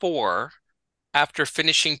four after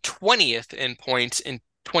finishing 20th in points in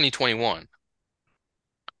 2021?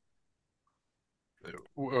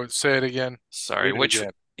 Say it again. Sorry, Read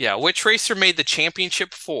it again. which racer made the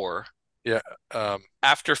championship four Yeah.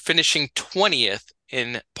 after finishing 20th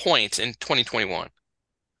in points in 2021?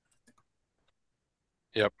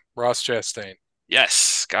 Yep. Ross Chastain.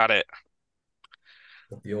 Yes, got it.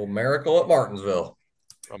 The old miracle at Martinsville.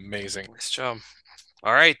 Amazing. Nice job.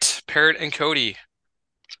 All right, Parrot and Cody.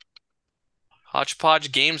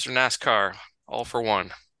 Hodgepodge Games or NASCAR? All for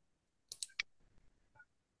one.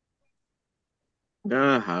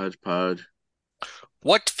 Hodgepodge.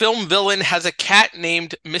 What film villain has a cat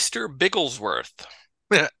named Mr. Bigglesworth?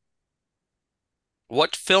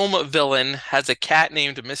 What film villain has a cat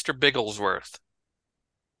named Mr. Bigglesworth?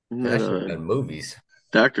 Isn't That that should have been movies.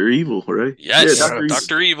 Dr. Evil, right? Yes, Yeah, Dr. Evil.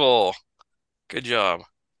 Dr. Evil. Good job.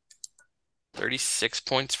 36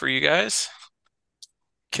 points for you guys.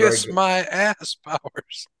 Kiss my ass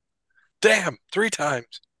powers. Damn, 3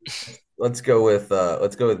 times. Let's go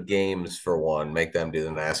with games for one. Make them do the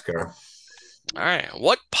NASCAR. All right.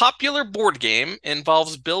 What popular board game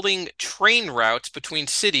involves building train routes between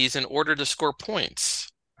cities in order to score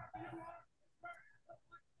points?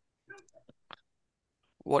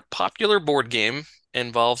 What popular board game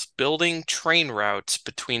involves building train routes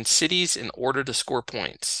between cities in order to score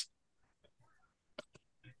points?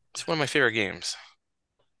 It's one of my favorite games.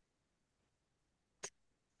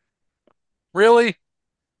 Really?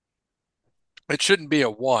 It shouldn't be a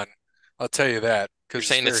 1. I'll tell you that. You're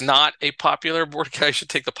saying it's not a popular board game? I should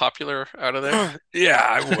take the popular out of there? Yeah,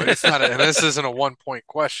 I would. It's not and this isn't a 1 point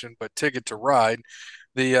question, but Ticket to Ride.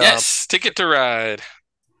 Yes, Ticket to Ride.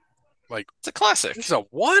 Like, It's a classic. This is a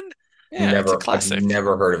 1? Yeah, it's a I've classic.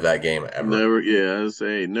 never heard of that game ever. Never, yeah, I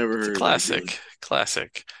say never It's a heard of that classic. game.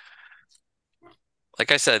 Classic.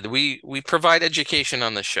 Like I said, we provide education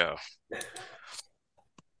on this show.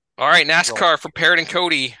 All right, NASCAR for Parrot and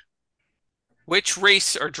Cody. Which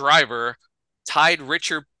race or driver tied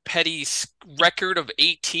Richard Petty's record of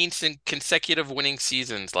 18 consecutive winning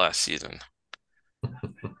seasons last season?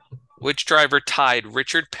 Which driver tied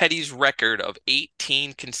Richard Petty's record of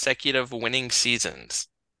 18 consecutive winning seasons?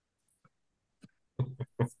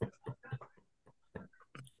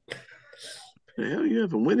 The hell, you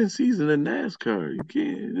have a winning season in NASCAR. You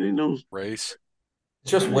can't, ain't no Race.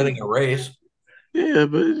 It's just winning a race. Yeah,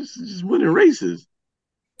 but it's just winning races.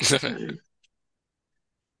 Like,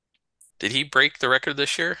 Did he break the record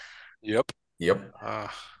this year? Yep. Yep. I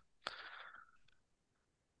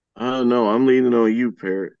don't know. I'm leaning on you,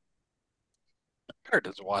 Parrot. Parrot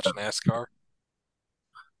doesn't watch NASCAR.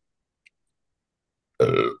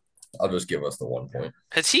 I'll just give us the 1 point.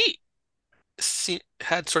 Has he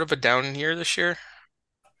had sort of a down year this year?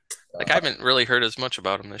 Like, I haven't really heard as much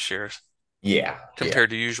about him this year Yeah. compared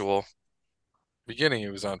to usual. Beginning, he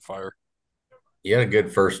was on fire. He had a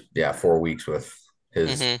good first, 4 weeks with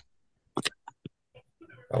his. Mhm.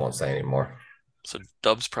 I won't say anymore. So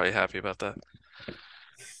Dub's probably happy about that.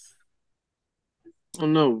 Oh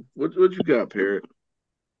no, what you got, Parrot?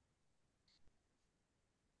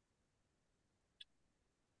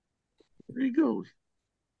 Where you go?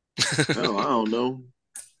 Oh, I don't know.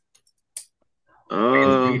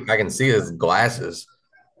 I can see his glasses.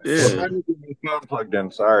 Yeah. Phone plugged in.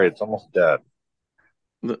 Sorry, it's almost dead.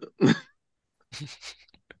 I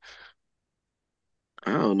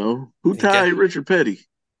don't know. Who tied Richard Petty?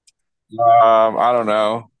 I don't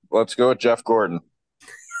know. Let's go with Jeff Gordon.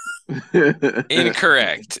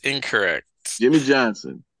 Incorrect. Jimmy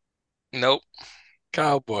Johnson. Nope.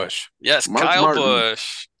 Kyle Busch. Yes, Mark Kyle Martin.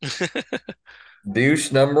 Busch.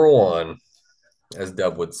 Douche number 1, as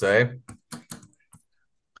Dub would say.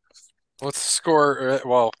 What's the score?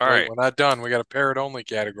 Well, All right. we're not done. We got a parrot only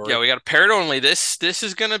category. Yeah, we got a parrot only. This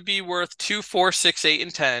is gonna be worth 2, 4, 6, 8,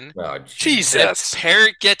 and 10. Oh, Jesus. If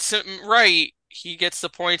Parrot gets it right, he gets the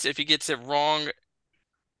points. If he gets it wrong,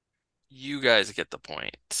 you guys get the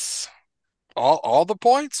points. All the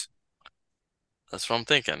points? That's what I'm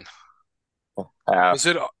thinking. Half.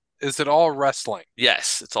 Is it all wrestling?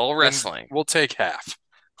 Yes, it's all Then wrestling. we'll take half.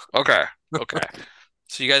 Okay.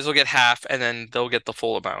 So you guys will get half, and then they'll get the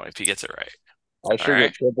full amount if he gets it right. I should right.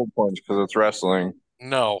 get triple points because it's wrestling.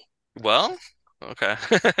 No. Well, okay.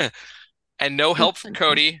 And no help from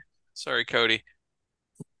Cody. Sorry, Cody.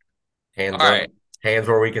 Hands All up. right. Hands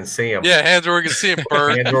where we can see him. Yeah, hands where we can see him,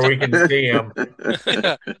 Bert. Hands where we can see him.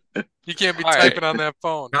 Yeah. You can't be All right. typing on that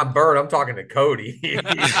phone. Not Bert. I'm talking to Cody. He's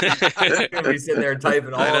gonna be sitting there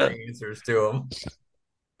typing all the answers to him.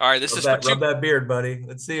 All right, this is for rub that beard, buddy.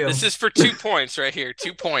 Let's see him. This is for 2 points right here.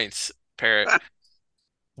 2 points, Parrot.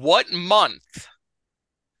 What month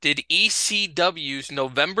did ECW's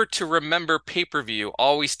November to Remember pay-per-view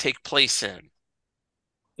always take place in?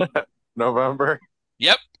 November.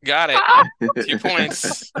 Yep, got it. 2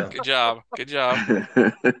 points. Good job.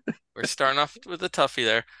 We're starting off with a toughie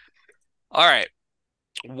there. All right.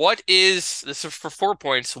 This is for 4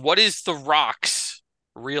 points. What is The Rock's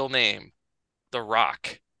real name? The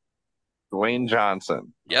Rock. Dwayne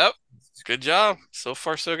Johnson. Yep. Good job. So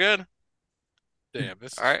far, so good. Damn,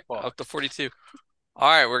 this All right, up to 42. All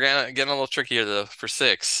right, we're getting a little trickier though for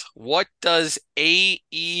 6. What does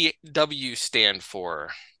AEW stand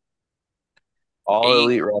for? All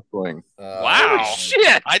Elite Wrestling. Wow. Holy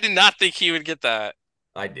shit. I did not think he would get that.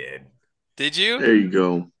 I did. Did you? There you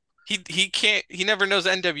go. He never knows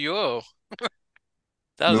NWO.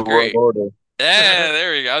 That was New great. World Order. Yeah,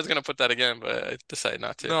 there we go. I was gonna put that again, but I decided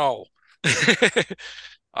not to. No.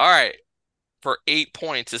 All right. For 8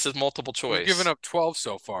 points. This is multiple choice. We've given up 12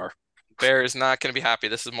 so far. Bear is not going to be happy.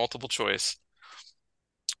 This is multiple choice.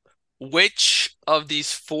 Which of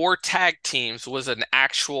these 4 tag teams was an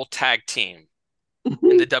actual tag team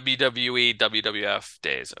in the WWE, WWF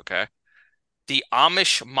days? Okay. The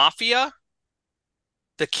Amish Mafia,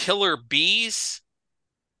 the Killer Bees,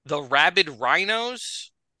 the Rabid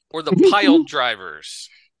Rhinos, or the Pile Drivers?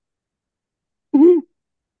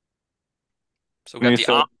 So we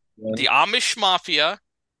got the Amish Mafia,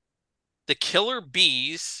 the Killer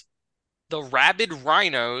Bees, the Rabid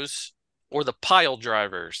Rhinos, or the Pile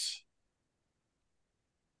Drivers?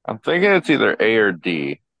 I'm thinking it's either A or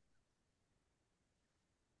D.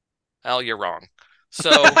 Al, you're wrong. So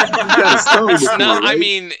You got a stung it's before, not. I right?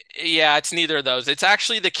 mean, yeah, it's neither of those. It's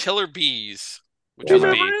actually the killer bees, which You was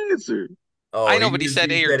never B. answered. I Oh, know, but he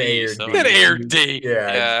said A or said A D, or so Get D. air D.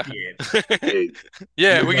 Yeah, yeah. shit. Hey,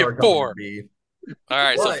 Yeah, You we know get we're coming with 4. B. All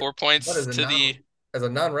right, so But 4 but points to the. as a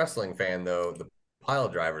non wrestling fan though, the pile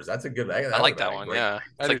drivers, that's a good that I would have like been that a one. great Yeah,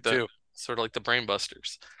 I it's do like the too. sort of like the Brain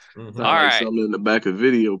Busters. night. All sound like right. something in the back of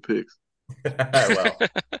video pics. Well,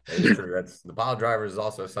 that's true. That's the pile drivers is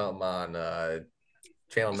also something on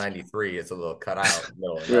channel 93. It's a little cut out in the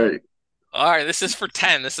middle of the night. Right. All right, this is for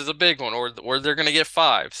 10. This is a big one, or they're gonna get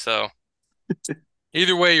 5. So,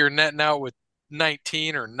 Either way, you're netting out with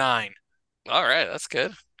 19 or 9. all right, that's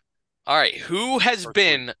good. All right, who has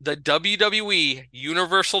been the WWE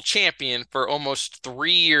Universal Champion for almost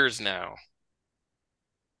 3 years now?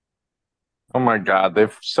 Oh my God,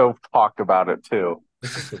 they've so talked about it too.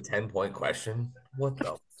 This is the 10-point question. What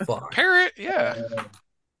the fuck? Parrot, yeah.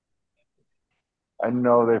 I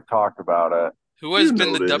know they've talked about it. Who You has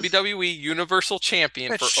been know the this. WWE Universal Champion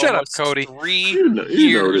Man, for shut up, almost Cody. 3 You know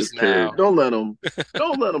years this, Parrot. now? Don't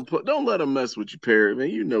let them mess with you, Parrot, man.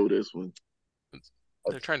 You know this one.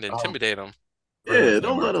 They're trying to intimidate him. Yeah, Brother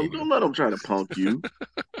Sammartino. don't let them try to punk you.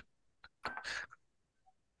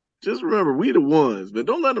 Just remember, we the ones, but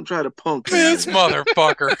don't let them try to punk you. This Man.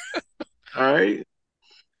 motherfucker. All right,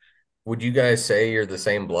 Would you guys say you're the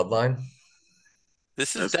same bloodline?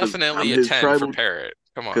 This is that's because definitely a 10 for Parrot.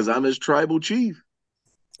 Come on. I'm his tribal chief.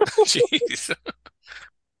 Jeez.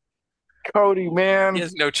 Cody, He man.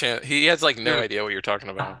 has no chance. He has like no Dude. idea what you're talking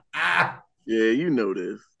about. Yeah, you know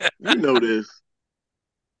this. You know this.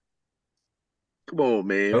 Come on,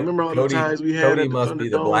 man. Remember all the times we had Cody at the must be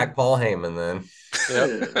the Thunderdome? Black Paul Heyman then.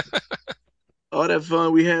 Yep. Yeah, all that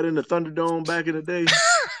fun we had in the Thunderdome back in the day.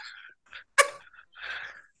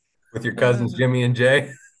 With your cousins Jimmy and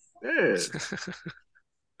Jay. Yeah,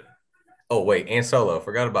 Oh wait, and Solo.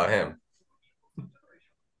 Forgot about him.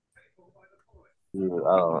 Dude,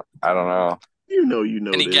 I don't know. you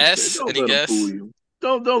know Any this, man. guess? Don't Any let them fool guess? you.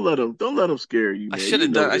 Don't let them scare you, I man. should You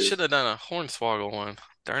have done. know I this. should have done a Hornswoggle one.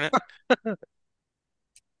 Darn it.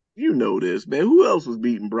 You know this, man. Who else was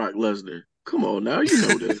beating Brock Lesnar? Come on now, you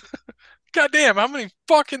know this. Goddamn, how many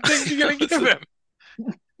fucking things you gonna give him?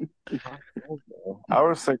 I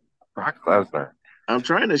was thinking Brock Lesnar. I'm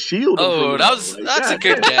trying to shield him from Oh, it all. Like, that's a God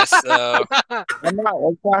good damn. guess. So That's not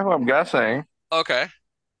who I'm guessing. okay.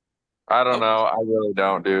 I don't Oh. know. I really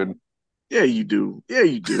don't, dude. Yeah, you do. Yeah,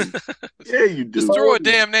 you do. Yeah, you Just do. throw a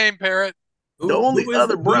damn name, Parrot. The only Who is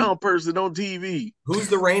other brown person on TV. who's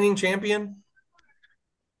the reigning champion?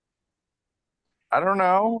 I don't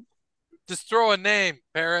know. Just throw a name,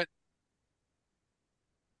 Parrot.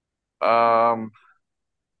 Um,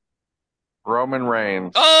 Roman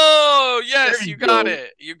Reigns. Oh yes, There you you got go.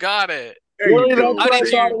 it. You got it. There Really, you that's go. what I did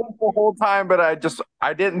See? thought you- it was the whole time, but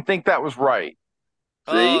I didn't think that was right.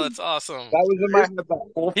 Oh, See? that's awesome. That was in my head the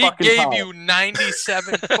whole He fucking gave time. you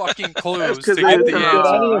 97 fucking That's clues because to I get didn't the get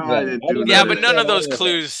answer. any of I them. didn't I do didn't Yeah, none but of none that. of those get any of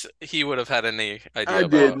them. clues he would have had any idea I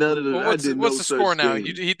did about. none of Well, the. I did no what's the score such now?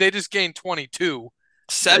 thing. They just gained 22.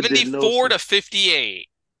 I did no 74 to such. 58.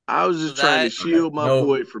 I was So just trying to that shield my No.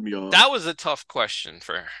 boy from y'all. that was a tough question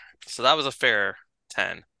for. So that was a fair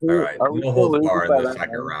 10. All right, Are we no still hold the losing bar in by the that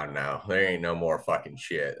second many? round now. There ain't no more fucking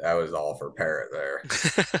shit. That was all for Parrot there.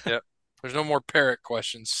 Yep. There's no more Parrot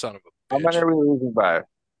questions, son of a How many bitch. are we losing by?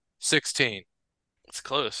 16. It's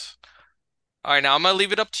close. All right, now I'm gonna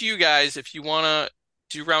leave it up to you guys if you wanna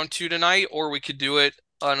do round 2 tonight, or we could do it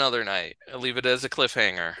another night. I'll leave it as a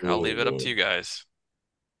cliffhanger. I'll leave it up to you guys.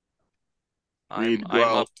 We need to go I'm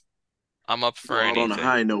out, up. I'm up for go out on a anything.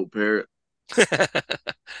 high note, Parrot.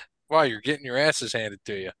 Wow, you're getting your asses handed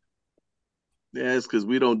to you. Yeah, it's because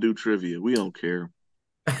we don't do trivia. We don't care.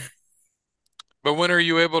 But when are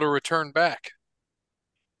you able to return back?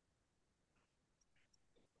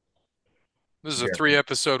 This is a Jeremy.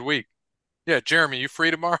 3-episode week. Yeah, Jeremy, you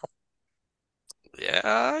free tomorrow?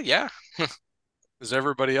 Yeah. Is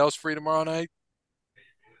everybody else free tomorrow night?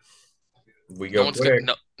 We No go one's quick.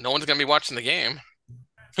 no one's gonna be watching the game.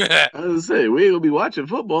 I was gonna say we ain't gonna be watching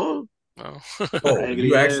football. No. Oh, Raggedy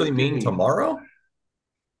you ass actually mean game. tomorrow?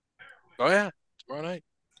 Oh yeah, tomorrow night.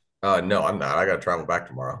 No, I'm not. I got to travel back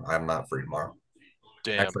tomorrow. I'm not free tomorrow.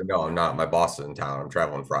 Damn. Actually, no, I'm not. My boss is in town. I'm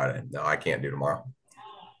traveling Friday. No, I can't do tomorrow.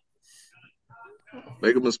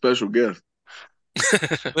 Make him a special guest.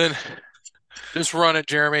 Then just run it,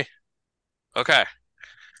 Jeremy. Okay.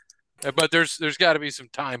 But there's got to be some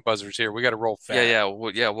time buzzers here. We got to roll fast.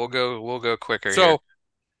 We'll go quicker So here.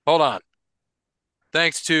 hold on.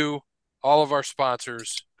 Thanks to all of our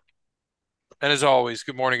sponsors. And as always,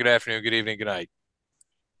 good morning, good afternoon, good evening, good night.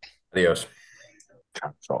 Adios.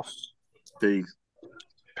 Sauce. Peace.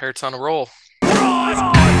 Parrots on a roll.